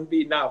 hours, it won't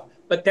be enough.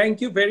 But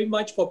thank you very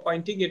much for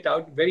pointing it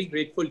out. Very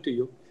grateful to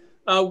you.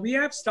 We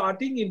are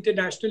starting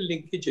international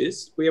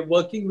linkages. We are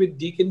working with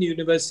Deakin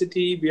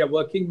University. We are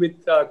working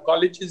with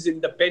colleges in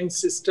the Penn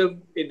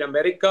system in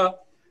America.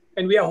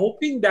 And we are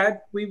hoping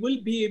that we will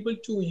be able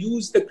to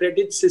use the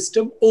credit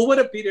system over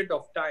a period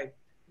of time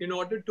in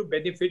order to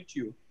benefit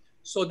you,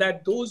 so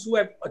that those who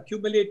have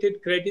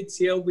accumulated credits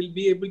here will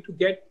be able to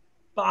get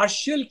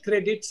partial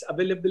credits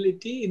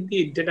availability in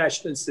the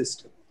international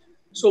system.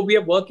 So we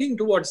are working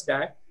towards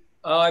that.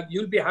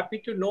 You'll be happy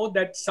to know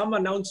that some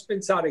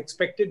announcements are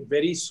expected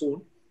very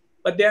soon,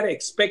 but they are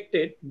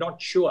expected,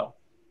 not sure.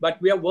 But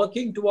we are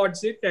working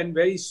towards it, and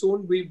very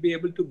soon we'll be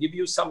able to give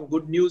you some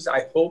good news,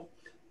 I hope.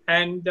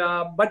 And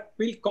but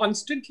we'll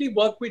constantly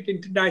work with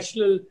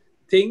international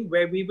thing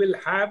where we will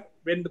have,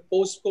 when the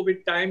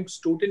post-COVID time,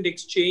 student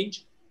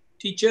exchange,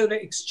 teacher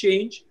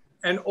exchange,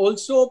 and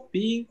also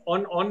being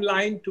on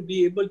online to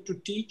be able to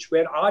teach,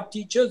 where our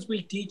teachers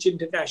will teach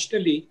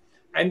internationally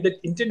and the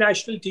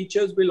international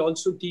teachers will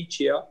also teach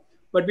here.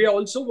 But we are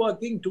also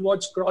working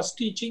towards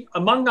cross-teaching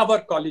among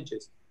our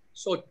colleges.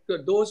 So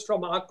those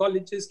from our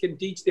colleges can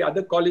teach the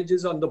other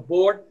colleges on the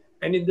board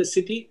and in the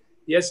city.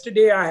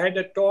 Yesterday, I had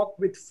a talk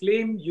with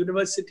Flame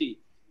University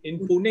in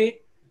Pune,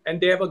 and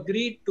they have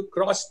agreed to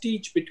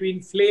cross-teach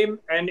between Flame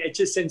and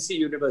HSNC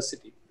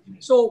University.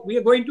 So we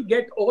are going to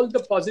get all the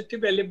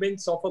positive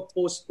elements of a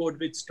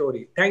post-COVID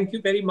story. Thank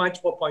you very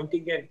much for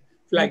pointing and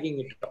flagging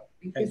it up.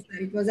 Thank you,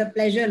 sir. It was a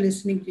pleasure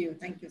listening to you.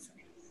 Thank you, sir.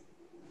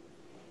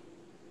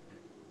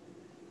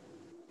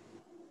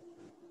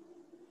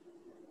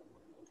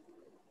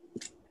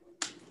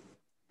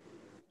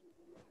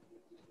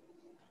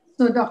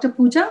 So, Dr.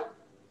 Pooja,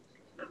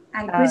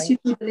 I request you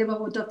to deliver a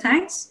vote of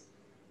thanks.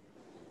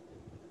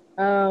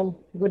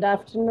 Good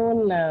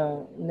afternoon,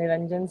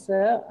 Niranjan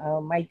sir,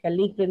 my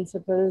colleague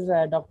principals,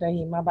 Dr.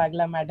 Hima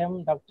Bagla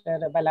madam, Dr.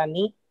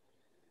 Balani.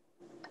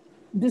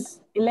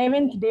 This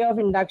 11th day of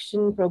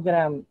induction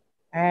program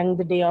and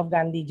the day of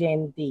Gandhi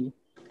Jayanti,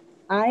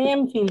 I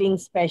am feeling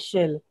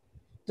special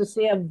to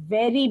say a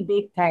very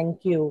big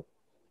thank you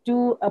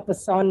to a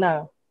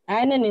persona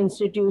and an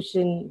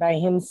institution by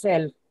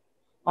himself,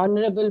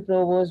 Honorable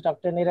Provost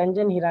Dr.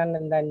 Niranjan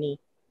Hiranandani,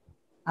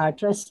 our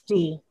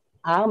trustee,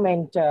 our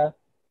mentor,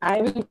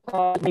 I will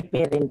call my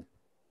parent.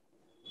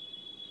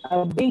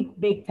 A big,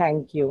 big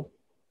thank you.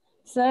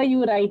 Sir,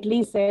 you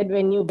rightly said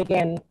when you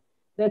began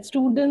that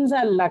students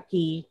are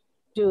lucky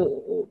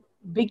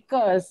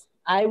because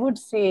I would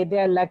say they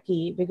are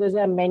lucky because they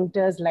are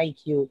mentors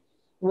like you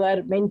who are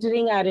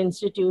mentoring our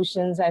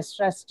institutions as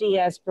trustee,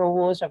 as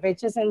provost of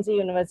HSNC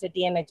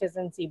University and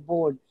HSNC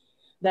board,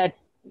 that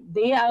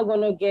they are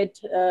going to get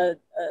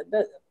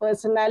the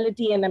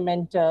personality and a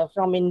mentor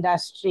from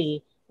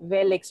industry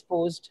well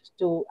exposed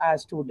to our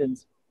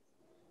students.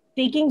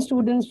 Taking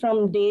students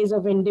from days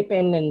of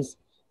independence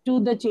to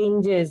the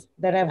changes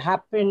that have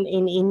happened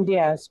in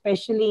India,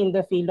 especially in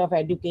the field of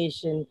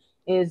education,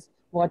 is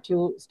what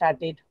you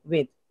started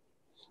with.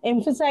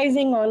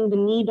 Emphasizing on the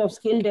need of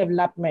skill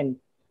development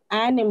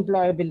and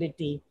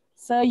employability,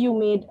 sir, you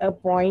made a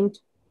point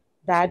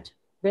that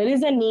there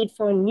is a need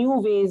for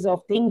new ways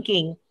of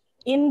thinking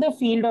in the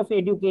field of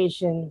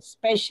education,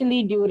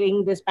 especially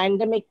during this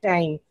pandemic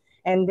time,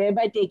 and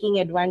thereby taking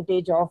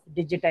advantage of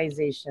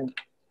digitization.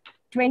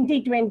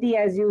 2020,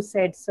 as you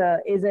said,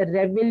 sir, is a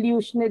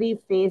revolutionary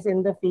phase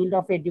in the field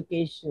of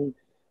education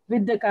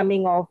with the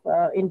coming of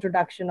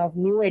introduction of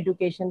new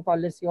education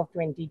policy of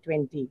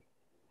 2020.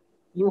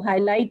 You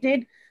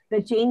highlighted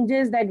the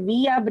changes that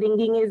we are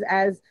bringing is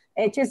as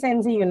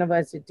HSNC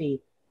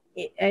University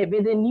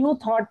with a new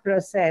thought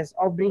process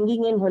of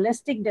bringing in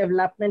holistic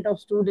development of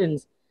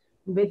students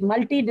with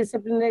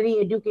multidisciplinary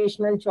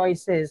educational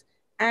choices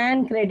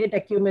and credit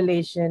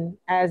accumulation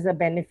as a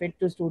benefit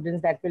to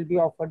students that will be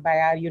offered by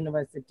our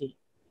university.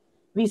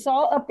 We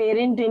saw a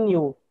parent in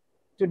you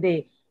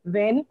today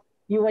when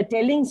you were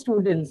telling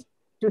students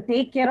to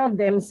take care of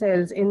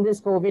themselves in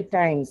this COVID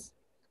times,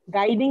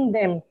 guiding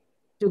them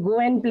to go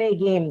and play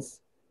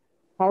games,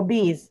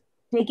 hobbies,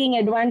 taking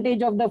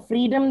advantage of the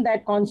freedom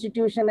that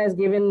Constitution has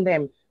given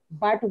them,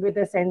 but with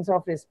a sense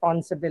of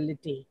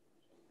responsibility.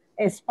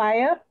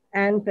 Aspire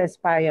and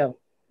perspire.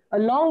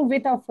 Along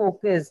with a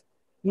focus,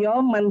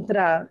 your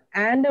mantra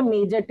and a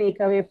major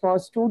takeaway for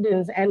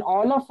students and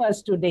all of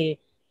us today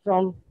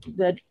from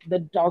the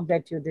talk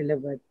that you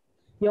delivered.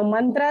 Your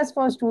mantras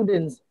for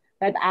students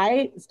that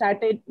I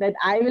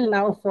will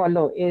now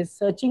follow is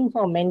searching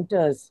for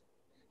mentors,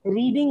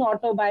 reading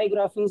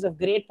autobiographies of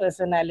great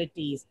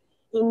personalities,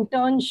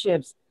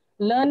 internships,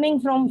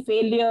 learning from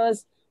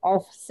failures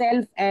of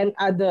self and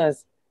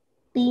others,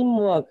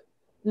 teamwork,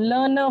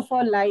 learner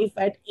for life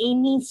at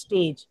any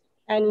stage,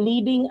 and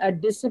leading a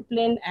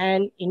disciplined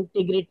and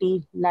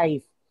integrity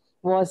life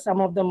was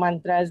some of the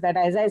mantras that,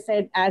 as I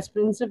said, as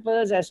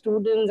principals, as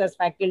students, as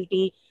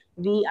faculty,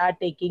 we are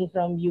taking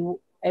from you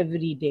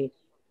every day.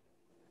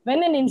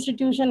 When an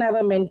institution have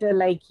a mentor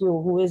like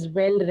you who is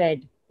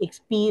well-read,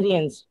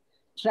 experienced,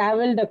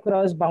 traveled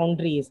across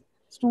boundaries,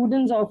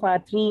 students of our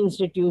three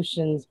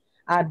institutions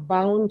are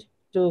bound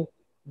to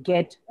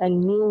get a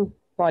new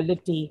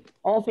quality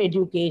of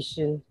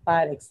education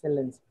par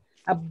excellence.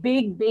 A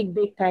big, big,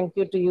 big thank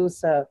you to you,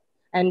 sir.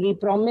 And we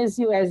promise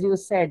you, as you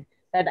said,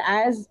 that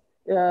as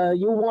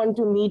you want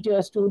to meet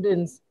your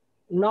students,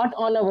 not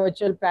on a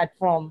virtual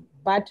platform,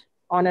 but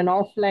on an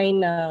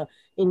offline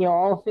in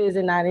your office,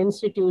 in our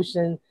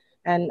institution.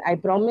 And I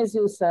promise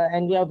you, sir,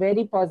 and we are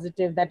very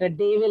positive that a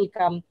day will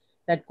come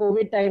that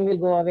COVID time will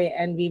go away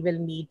and we will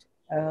meet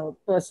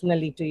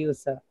personally to you,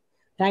 sir.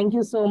 Thank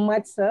you so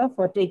much, sir,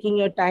 for taking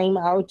your time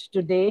out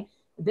today,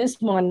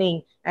 this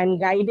morning, and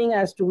guiding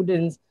our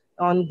students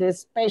on this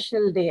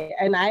special day.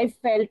 And I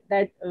felt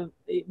that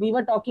we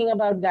were talking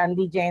about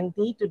Gandhi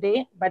Jayanti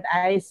today, but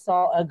I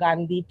saw a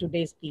Gandhi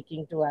today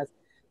speaking to us.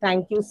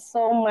 Thank you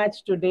so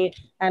much today.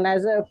 And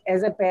as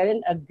a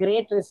parent, a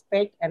great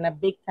respect and a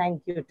big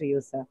thank you to you,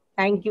 sir.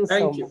 Thank you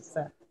so much,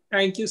 sir.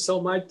 Thank you so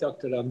much,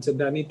 Dr.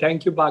 Ramchandani.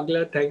 Thank you,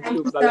 Bagla. Thank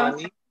you, Balani.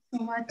 Thank you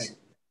so much.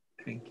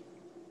 Thank you.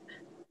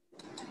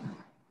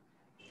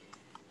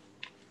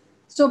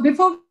 So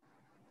before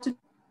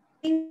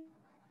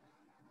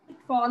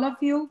for all of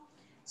you,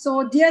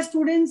 so dear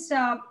students,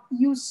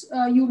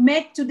 you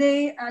met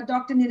today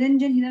Dr.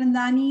 Niranjan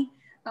Hiranandani,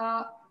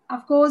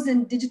 of course,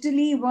 in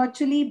digitally,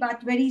 virtually,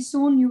 but very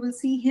soon you will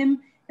see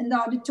him in the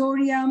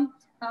auditorium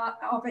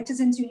of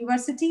HSN's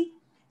University.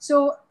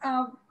 So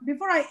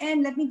before I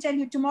end, let me tell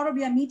you, tomorrow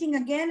we are meeting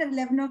again at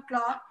 11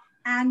 o'clock,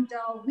 and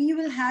we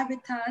will have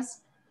with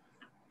us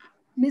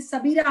Miss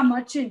Sabira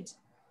Merchant.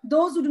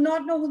 Those who do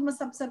not know who Miss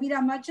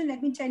Sabira Merchant,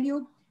 let me tell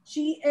you,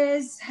 she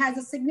has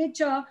a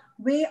signature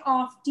way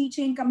of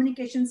teaching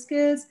communication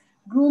skills,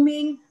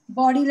 grooming,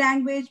 body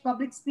language,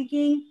 public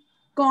speaking,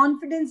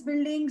 confidence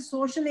building,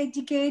 social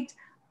etiquette,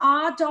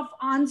 art of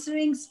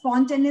answering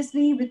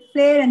spontaneously with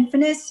flair and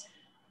finesse,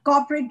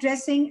 corporate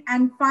dressing,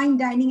 and fine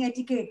dining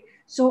etiquette.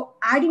 So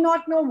I do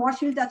not know what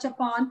she'll touch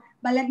upon,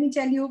 but let me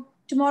tell you,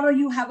 tomorrow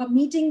you have a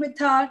meeting with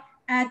her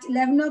at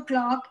 11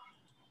 o'clock.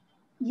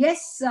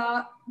 Yes,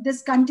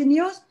 this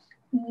continues.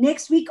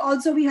 Next week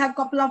also we have a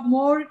couple of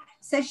more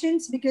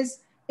sessions, because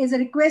it's a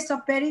request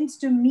of parents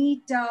to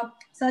meet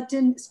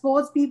certain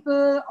sports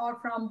people or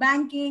from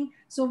banking.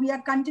 So we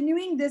are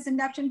continuing this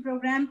induction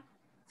program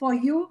for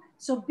you.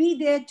 So be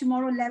there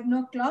tomorrow 11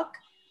 o'clock,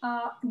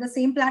 the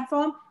same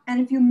platform.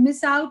 And if you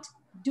miss out,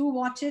 do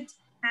watch it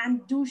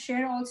and do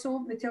share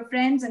also with your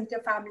friends and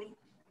your family.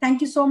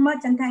 Thank you so much.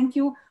 And thank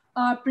you,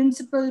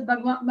 Principal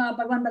Bhagwan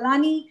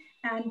Balani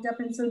and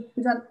Principal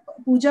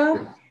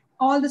Pooja,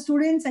 all the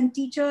students and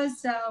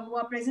teachers who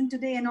are present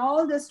today, and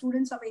all the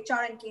students of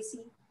HR and KC.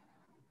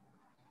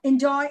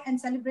 Enjoy and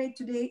celebrate.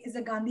 Today is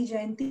a Gandhi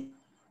Jayanti.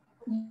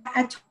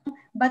 At home,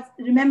 but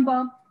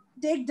remember,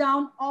 take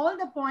down all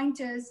the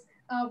pointers,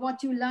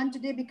 what you learned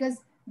today, because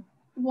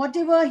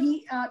whatever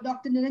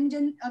Dr.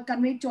 Niranjan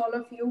conveyed to all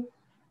of you,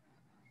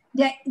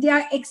 they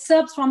are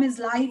excerpts from his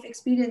life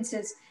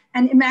experiences.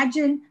 And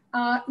imagine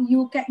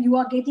you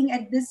are getting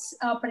at this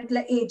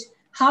particular age.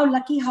 How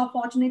lucky, how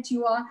fortunate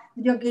you are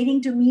that you're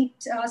getting to meet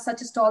such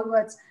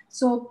stalwarts.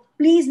 So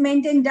please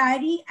maintain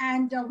diary,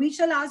 and we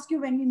shall ask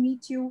you when we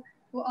meet you.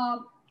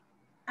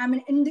 I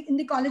mean, in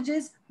the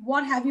colleges,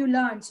 what have you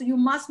learned? So you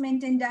must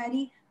maintain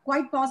diary.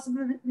 Quite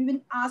possible, we will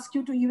ask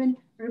you to even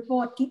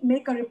report,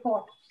 make a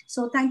report.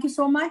 So thank you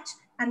so much,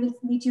 and we'll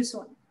meet you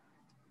soon.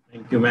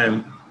 Thank you,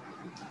 ma'am.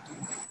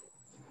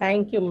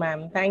 Thank you,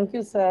 ma'am. Thank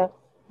you, sir.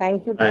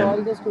 Thank you to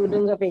all the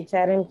students of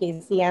HR and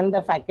KC and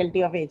the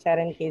faculty of HR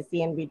and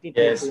KC and BTT.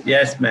 Yes,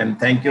 yes, ma'am.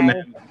 Thank you,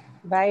 ma'am.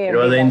 Bye, everyone.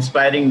 It was an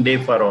inspiring day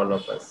for all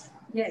of us.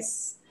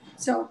 Yes.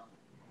 So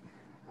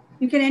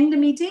you can end the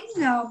meeting,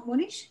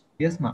 Monish. Yes, ma'am.